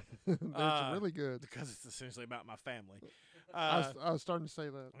 That's really good. because it's essentially about my family. I was starting to say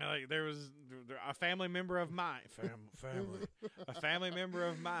that. Like there was a family member of mine, family, a family member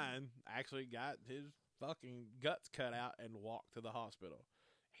of mine actually got his fucking guts cut out and walked to the hospital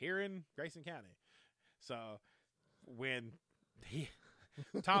here in Grayson County. So when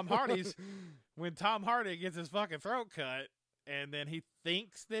Tom Hardy gets his fucking throat cut, and then he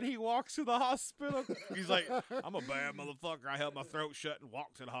thinks that he walks to the hospital. He's like, I'm a bad motherfucker. I held my throat shut and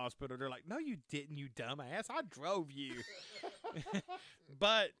walked to the hospital. They're like, no, you didn't, you dumbass. I drove you.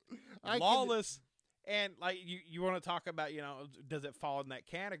 But Lawless, and like you want to talk about, does it fall in that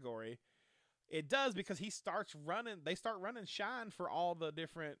category? It does, because he starts running. They start running shine for all the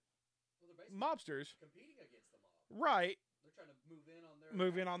different mobsters. Competing against the mob. Right. They're trying to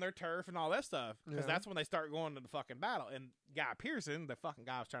move in on their turf and all that stuff, because Yeah. that's when they start going to the fucking battle. And Guy Pearson, the fucking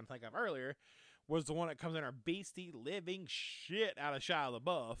guy I was trying to think of earlier, was the one that comes in there beastie living shit out of Shia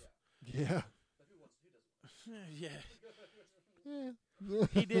LaBeouf. Yeah. But who doesn't? Yeah, Yeah.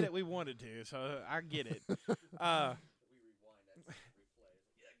 he did it. We wanted to, so I get it. We rewind that replay.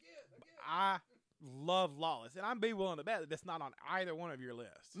 Yeah, again. I love Lawless, and I'm be willing to bet that it's not on either one of your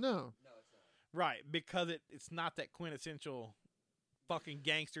lists. No. No, it's not. Right, because it's not that quintessential fucking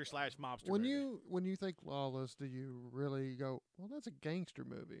gangster / mobster When movie. you think Lawless, do you really go, well, that's a gangster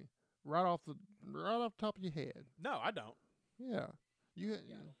movie? Right off the top of your head. No, I don't. Yeah. You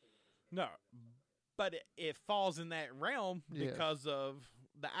No, but it falls in that realm Yes. because of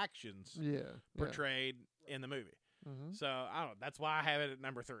the actions yeah. portrayed in the movie. Mm-hmm. So I don't know. That's why I have it at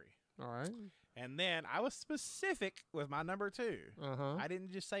number 3. All right. And then I was specific with my number 2. Uh-huh. I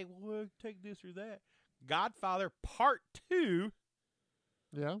didn't just say, well, take this or that. Godfather Part 2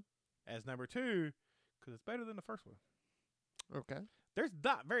 Yeah. as number 2, because it's better than the first one. Okay. There's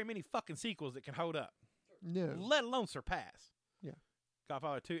not very many fucking sequels that can hold up, No. let alone surpass. Yeah.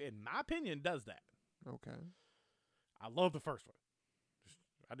 Godfather 2, in my opinion, does that. Okay. I love the first one.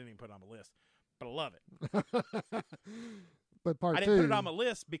 I didn't even put it on my list, but I love it. But part I two. didn't put it on my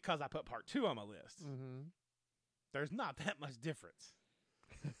list because I put Part 2 on my list. Mm-hmm. There's not that much difference.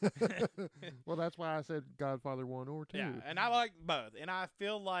 Well, that's why I said Godfather 1 or 2. Yeah, and I like both. And I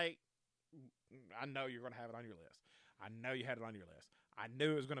feel like I know you're going to have it on your list. I know you had it on your list. I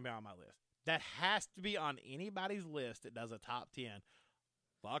knew it was going to be on my list. That has to be on anybody's list that does a top 10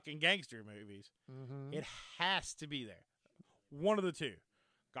 fucking gangster movies. Mm-hmm. It has to be there. One of the two.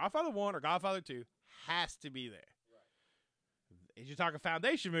 Godfather 1 or Godfather 2 has to be there. If you're talking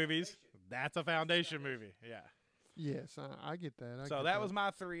foundation movies, that's a foundation movie. Yeah. Yes, I get that. So that was my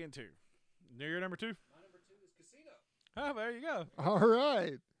 3 and 2. Your number 2? My number 2 is Casino. Oh, there you go. All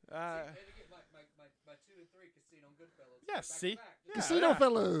right. And again, my 2 and 3, Casino and Goodfellas. Yeah, back to see? back. Yeah, Casino yeah.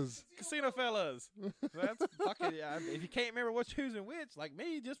 Fellas. Casino Fellas. That's fucking, yeah. If you can't remember who's in which, like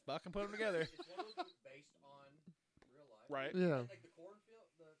me, just fucking put them together. It's one of those based on real life. Right. Yeah. Like the cornfield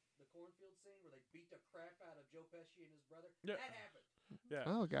scene where they beat the crap out of Joe Pesci and his brother. Yeah. That happened. Yeah.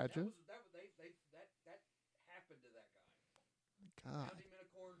 Oh, gotcha. That happened to that guy. God. Found him in a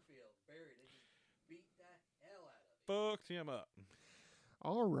cornfield, buried. They just beat the hell out of him. Fucked him up.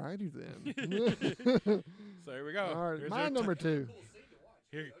 All righty then. So here we go. All right, Here's my our number top- 2. Cool scene to watch.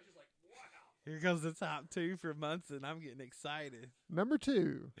 Here- I was just like, wow. Here goes the top 2 for months, and I'm getting excited. Number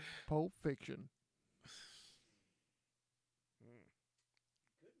 2, Pulp Fiction.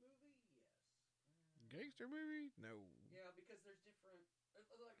 Good movie, yes. Gangster movie? No. Yeah, because there's different. Like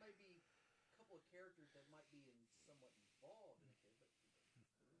maybe a couple of characters that might be somewhat involved in it,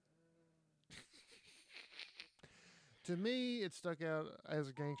 To me, it stuck out as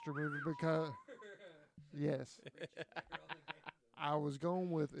a gangster movie because, yes, I was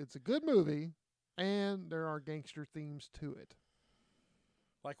going with it's a good movie and there are gangster themes to it.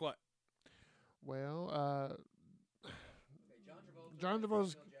 Like what? Well, John John Travolta,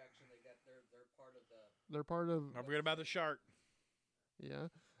 Travolta's- Samuel Jackson, they're part of the. they're part of, Don't forget about the shark. yeah,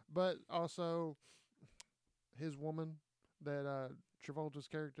 but also his woman that Travolta's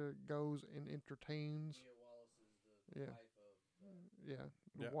character goes and entertains. Mia Wallace is the Yeah. wife of. Yeah,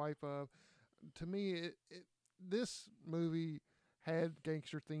 the Yeah. wife of. To me, this movie had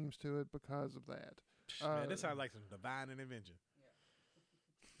gangster themes to it because of that. Man, this sounds like some divine intervention.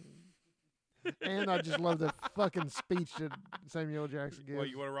 And I just love the fucking speech that Samuel Jackson gives. What,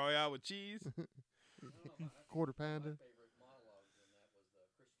 you want a royale with cheese? I don't know, Quarter my pounder. favorite monologues in that was the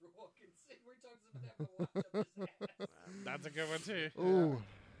Christopher Walken scene where he talks about that watch up his ass. That's a good one, too. Ooh.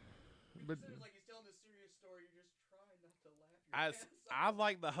 But It seems like he's telling a serious story. You're just trying not to laugh. Your ass I off.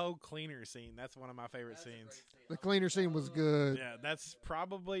 like the whole cleaner scene. That's one of my favorite That's a scenes. great scene. the cleaner scene was good. Yeah, that's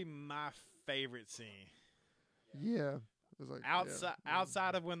probably my favorite scene. Yeah. It's like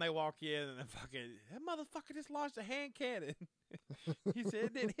outside of when they walk in and that motherfucker just launched a hand cannon. He said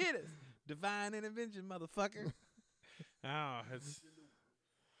it didn't hit us. Divine intervention, motherfucker. Oh, it's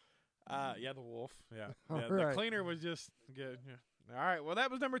the wolf. Yeah. All The right. cleaner was just good. Yeah. All right. Well, that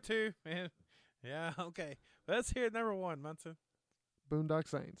was number 2, man. Yeah. Okay. Let's hear number 1, Munson. Boondock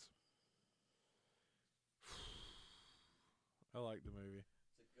Saints. I like the movie,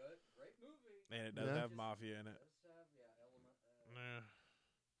 It's a great movie. and it does Yeah. have mafia in it. It does have element. Nah.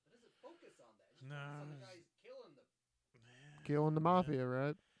 It doesn't focus on that. It just No. focuses on the guys killing the. Killing the mafia,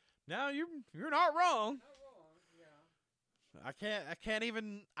 right? No, you're not wrong. Not wrong. Yeah. I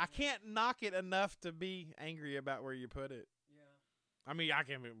can't knock it enough to be angry about where you put it. Yeah. I mean, I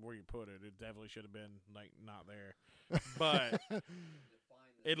can't remember where you put it. It definitely should have been like not there. But Define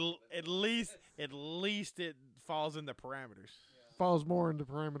this a it'll little bit at more. least it falls in the parameters. Yeah. Falls more into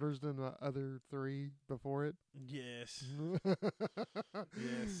parameters than the other 3 before it. Yes.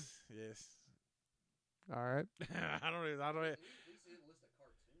 Yes. Yes. All right. I don't. At least they didn't list a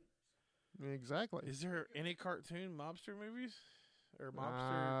cartoon or something. Exactly. Is there any cartoon mobster movies or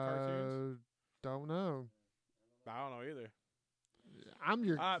mobster cartoons? Don't know. I don't know either. I'm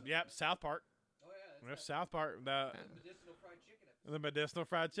your. Yep. South Park. Oh yeah. Yep, South Park. The Medicinal fried chicken episode. the medicinal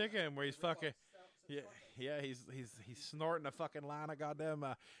fried chicken where he's Rip off fucking. South Yeah, Park. he's snorting a fucking line of goddamn.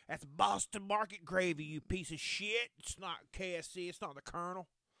 That's Boston Market gravy, you piece of shit. It's not KSC. It's not the Colonel.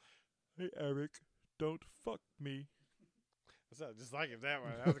 Hey Eric, don't fuck me. That's just like it that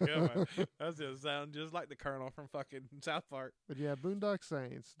one. That was a good one. That just sound just like the Colonel from fucking South Park. But yeah, Boondock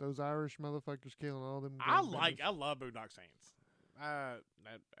Saints. Those Irish motherfuckers killing all them. I gangbangers. love Boondock Saints.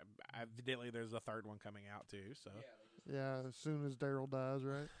 Evidently, there's a third one coming out too. So Yeah. They just Yeah, as soon as Daryl dies,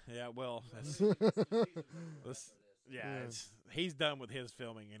 right? yeah, well, that's, season's over Let's- after this. yeah, Yeah. he's done with his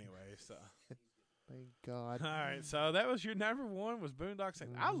filming anyway. So. Thank God. All right, so that was your number 1 was Boondock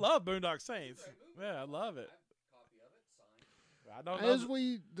Saints. I Mhm. love Boondock Saints. Great movie. Yeah, I love it. I have a copy of it signed. I don't know. As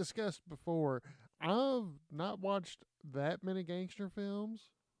we discussed before, I've not watched that many gangster films,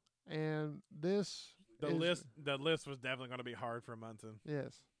 and this is, the list was definitely going to be hard for Munson.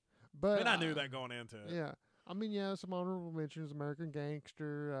 Yes, but And I knew that going into it. Yeah, I mean, yeah, some honorable mentions: American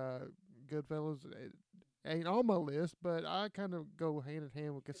Gangster, Goodfellas. It ain't on my list, but I kind of go hand in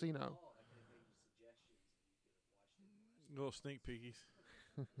hand with Casino. Oh, I could have made you suggestions and you could have watched it. Little sneak peekies.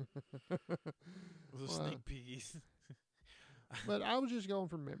 Little Well, sneak peekies. But I was just going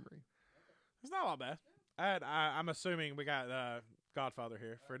from memory. It's not all bad. I'm assuming we got Godfather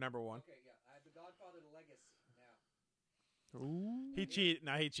here for number 1. Okay, yeah. I have The Godfather: The Legacy. Now, Ooh, He cheated.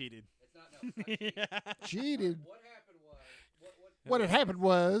 No, he cheated. it's not. No, it's not cheating. Yeah. cheated. What happened was What had happened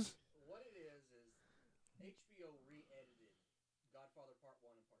was, What it is HBO re-edited Godfather Part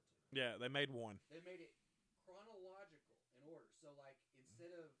 1 and Part 2. Yeah, they made 1. They made it chronological in order. So, like,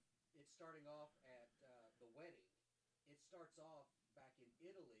 instead of it starting off at the wedding, it starts off back in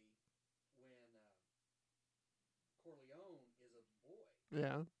Italy when Corleone is a boy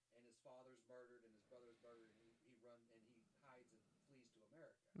yeah, and his father's murdered and his brother's murdered, and he hides and flees to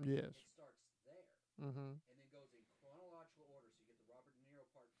America. yes, It starts there mm-hmm, and then goes in chronological order. So you get the Robert De Niro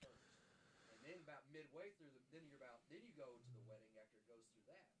part first, and then about midway through then you go to the wedding after it goes through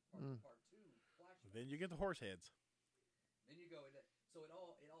that part 2 flashback. Then you get the horse heads. Then you go into so it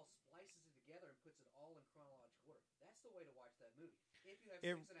all splices it together and puts it all in chronological order. That's the way to watch that movie. If you have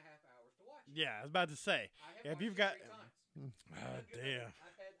 6.5 hours to watch it. Yeah, I was about to say. I have if watched you've it got- 3 times. Damn.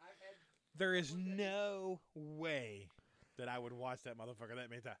 I've had There is What's that? no way that I would watch that motherfucker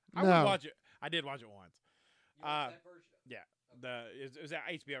that many times. I No. would watch it. I did watch it once. you watched that version of it. Yeah, it was that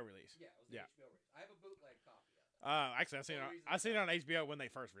HBO release. Yeah, it was the Yeah. HBO release. I have a bootleg copy of it. Actually, I seen it on HBO when they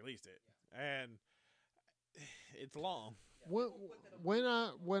first released it, and it's long. Yeah, When- people put that on when bootleg I-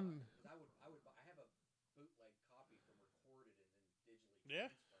 all the when- time, 'cause I have a bootleg copy from recorded and then digitally Yeah.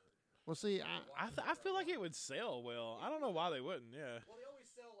 transferred. well, see, I feel like it would sell well. I don't know why they wouldn't. Yeah. Well, they always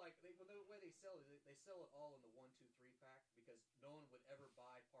sell like the way they sell it. They sell it all in the 1, 2, 3 pack because no one would ever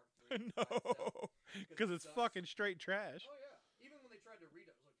buy part 3. No, because it it's sucks. fucking straight trash. Oh yeah. Even when they tried to read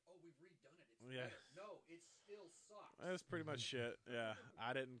it, it was like, oh, we've redone it. It's Yeah. better. No, it still sucks. That's pretty much shit. Yeah,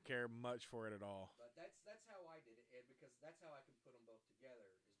 I didn't care much for it at all. But that's how I did it, and because that's how I can put them both together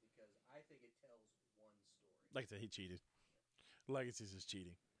is because I think it tells one story. Like I said, he cheated. Legacies is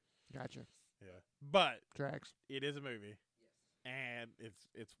cheating. gotcha. Yeah, but Tracks. it is a movie, Yes. and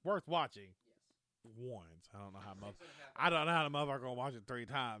it's worth watching Yes. once. I don't know how much. 6.5 I don't know how the motherfucker gonna watch it 3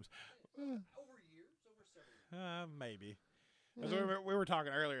 times. over years, over several years. Maybe. Yeah. As we were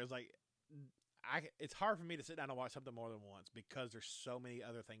talking earlier, it's like it's hard for me to sit down and watch something more than once because there's so many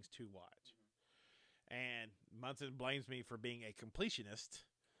other things to watch. And Munson blames me for being a completionist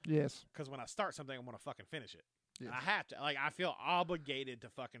Yes. because when I start something, I want to fucking finish it. Yes. I have to. Like, I feel obligated to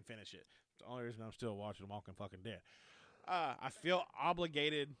fucking finish it. It's the only reason I'm still watching Walking Fucking Dead. I feel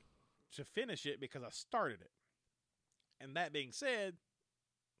obligated to finish it because I started it. And that being said,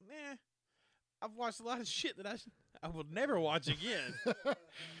 I've watched a lot of shit that I will never watch again.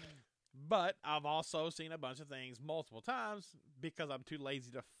 But I've also seen a bunch of things multiple times because I'm too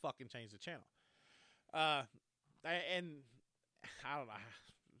lazy to fucking change the channel. And I don't know.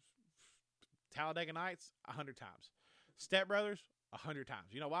 Talladega Nights, 100 times. Step Brothers, 100 times.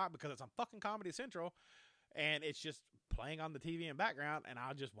 You know why? Because it's on fucking Comedy Central, and it's just playing on the TV in background, and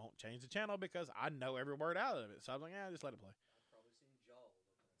I just won't change the channel because I know every word out of it. So I'm like, just let it play. I've probably seen Jaws.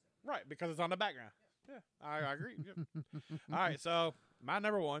 Right, because it's on the background. Yeah, I agree. Yep. All right, so my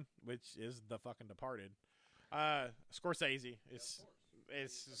number one, which is The fucking Departed, Scorsese. It's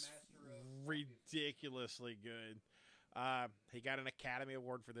just ridiculously good. He got an Academy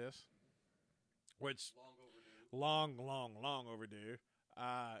Award for this, which long overdue.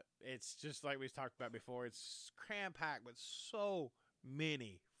 It's just like we talked about before. It's cram packed with so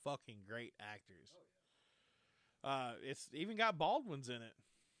many fucking great actors. It's even got Baldwin's in it.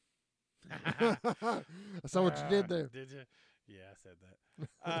 I saw what you did there. Did you? Yeah, I said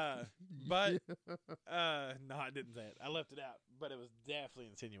that. But no, I didn't say it. I left it out, but it was definitely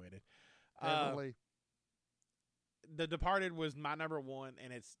insinuated. Heavily. The Departed was my number one,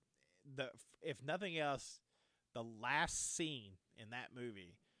 and it's if nothing else, the last scene in that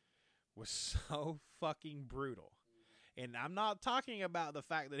movie was so fucking brutal. And I'm not talking about the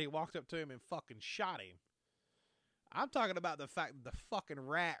fact that he walked up to him and fucking shot him. I'm talking about the fact that the fucking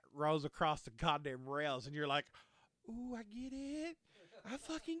rat rolls across the goddamn rails, and you're like, ooh, I get it. I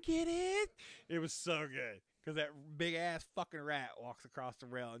fucking get it. It was so good. Because that big ass fucking rat walks across the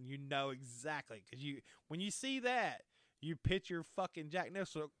rail, and you know exactly. Because when you see that, you picture fucking Jack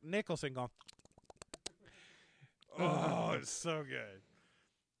Nicholson going, oh, it's so good.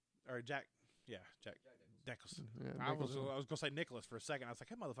 Or Jack Nicholson. Yeah, I was Nicholson. going to say Nicholas for a second. I was like,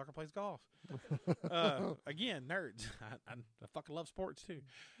 that motherfucker plays golf. Again, nerds. I fucking love sports too.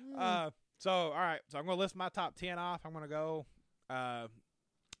 So, all right. So I'm going to list my top 10 off. I'm going to go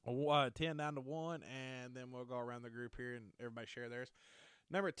 10 down to 1, and then we'll go around the group here and everybody share theirs.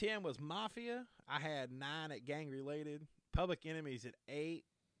 Number 10 was Mafia. I had 9 at Gang Related. Public Enemies at 8.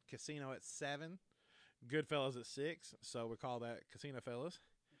 Casino at 7. Goodfellas at 6. So we call that Casino Fellas.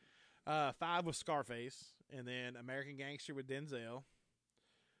 5 was Scarface. And then American Gangster with Denzel.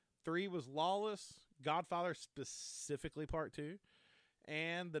 3 was Lawless. Godfather, specifically Part 2.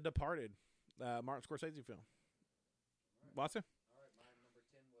 And The Departed. Martin Scorsese film. Watson? All right, my number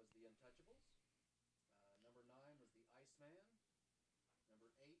 10 was The Untouchables. Number 9 was The Iceman.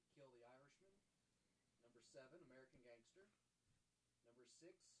 Number 8, Kill the Irishman. Number 7, American Gangster. Number 6,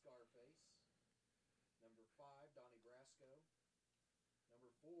 Scarface. Number 5, Donnie Brasco.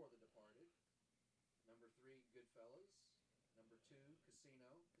 Number 4, The Departed. Number 3, Goodfellas. Number 2,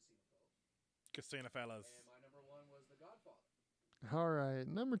 Casino Fellas. And my number 1 was The Godfather. All right.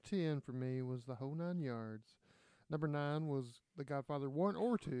 Number 10 for me was The Whole Nine Yards. Number 9 was The Godfather 1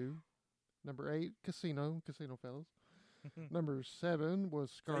 or 2. Number 8, Casino Fellas. Number 7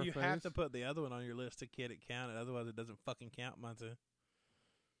 was So Scarface. you have to put the other one on your list to get it counted. Otherwise, it doesn't fucking count, Monty.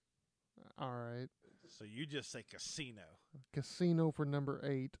 All right. So you just say Casino. Casino for number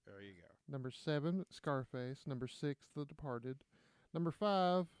 8. There you go. Number 7, Scarface. Number 6, The Departed. Number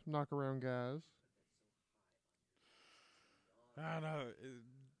 5, Knockaround Guys. I don't know.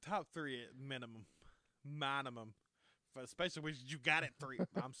 Top 3 at minimum. Especially when you got it 3.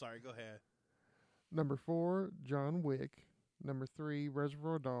 I'm sorry. Go ahead. Number 4, John Wick. Number 3,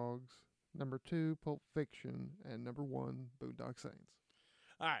 Reservoir Dogs. Number 2, Pulp Fiction. And number 1, Boondock Saints.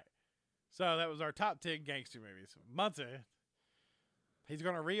 All right. So that was our top 10 gangster movies. Muncie, he's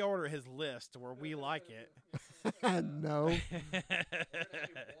going to reorder his list to where we like it. No. We're gonna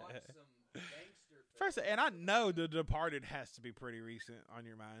actually watch some gangster First, and I know The Departed has to be pretty recent on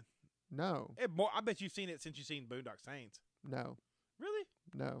your mind. No. I bet you've seen it since you've seen Boondock Saints. No. Really?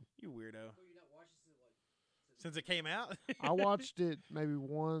 No. You weirdo. Oh, you not watched this Since it came out? I watched it maybe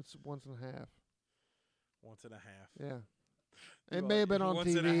once and a half. Once and a half. Yeah. You It are- may have been on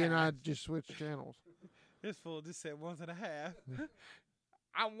once and a TV and I half. just switched channels. This fool just said once and a half.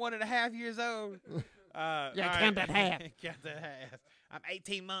 I'm 1.5 years old. Yeah, all right. count that half. Count that half. I'm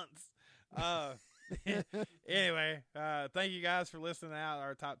 18 months. Anyway, thank you guys for listening out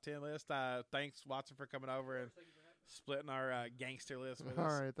our top 10 list. Thanks, Watson, for coming over and splitting our gangster list with All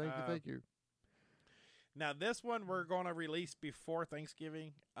us. right. Thank you. Now, this one we're going to release before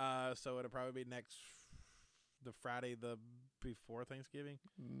Thanksgiving, so it'll probably be next the Friday before Thanksgiving.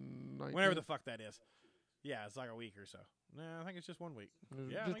 19th. Whenever the fuck that is. Yeah, it's like a week or so. No, I think it's just 1 week.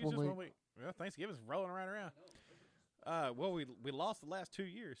 Yeah, I think it's just 1 week. Well, Thanksgiving's rolling right around. Well, we lost the last 2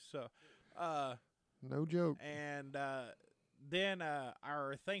 years, so. No joke. And then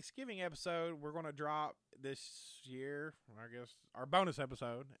our Thanksgiving episode we're going to drop this year, I guess, our bonus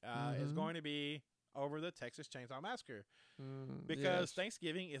episode is going to be over the Texas Chainsaw Massacre. Because Yes.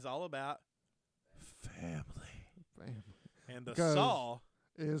 Thanksgiving is all about family. And the Because Saw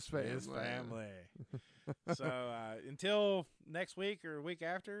is family. is family. So until next week or week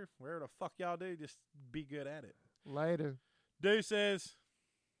after, wherever the fuck y'all do, just be good at it. Later. Deuces.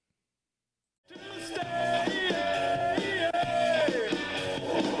 Tuesday.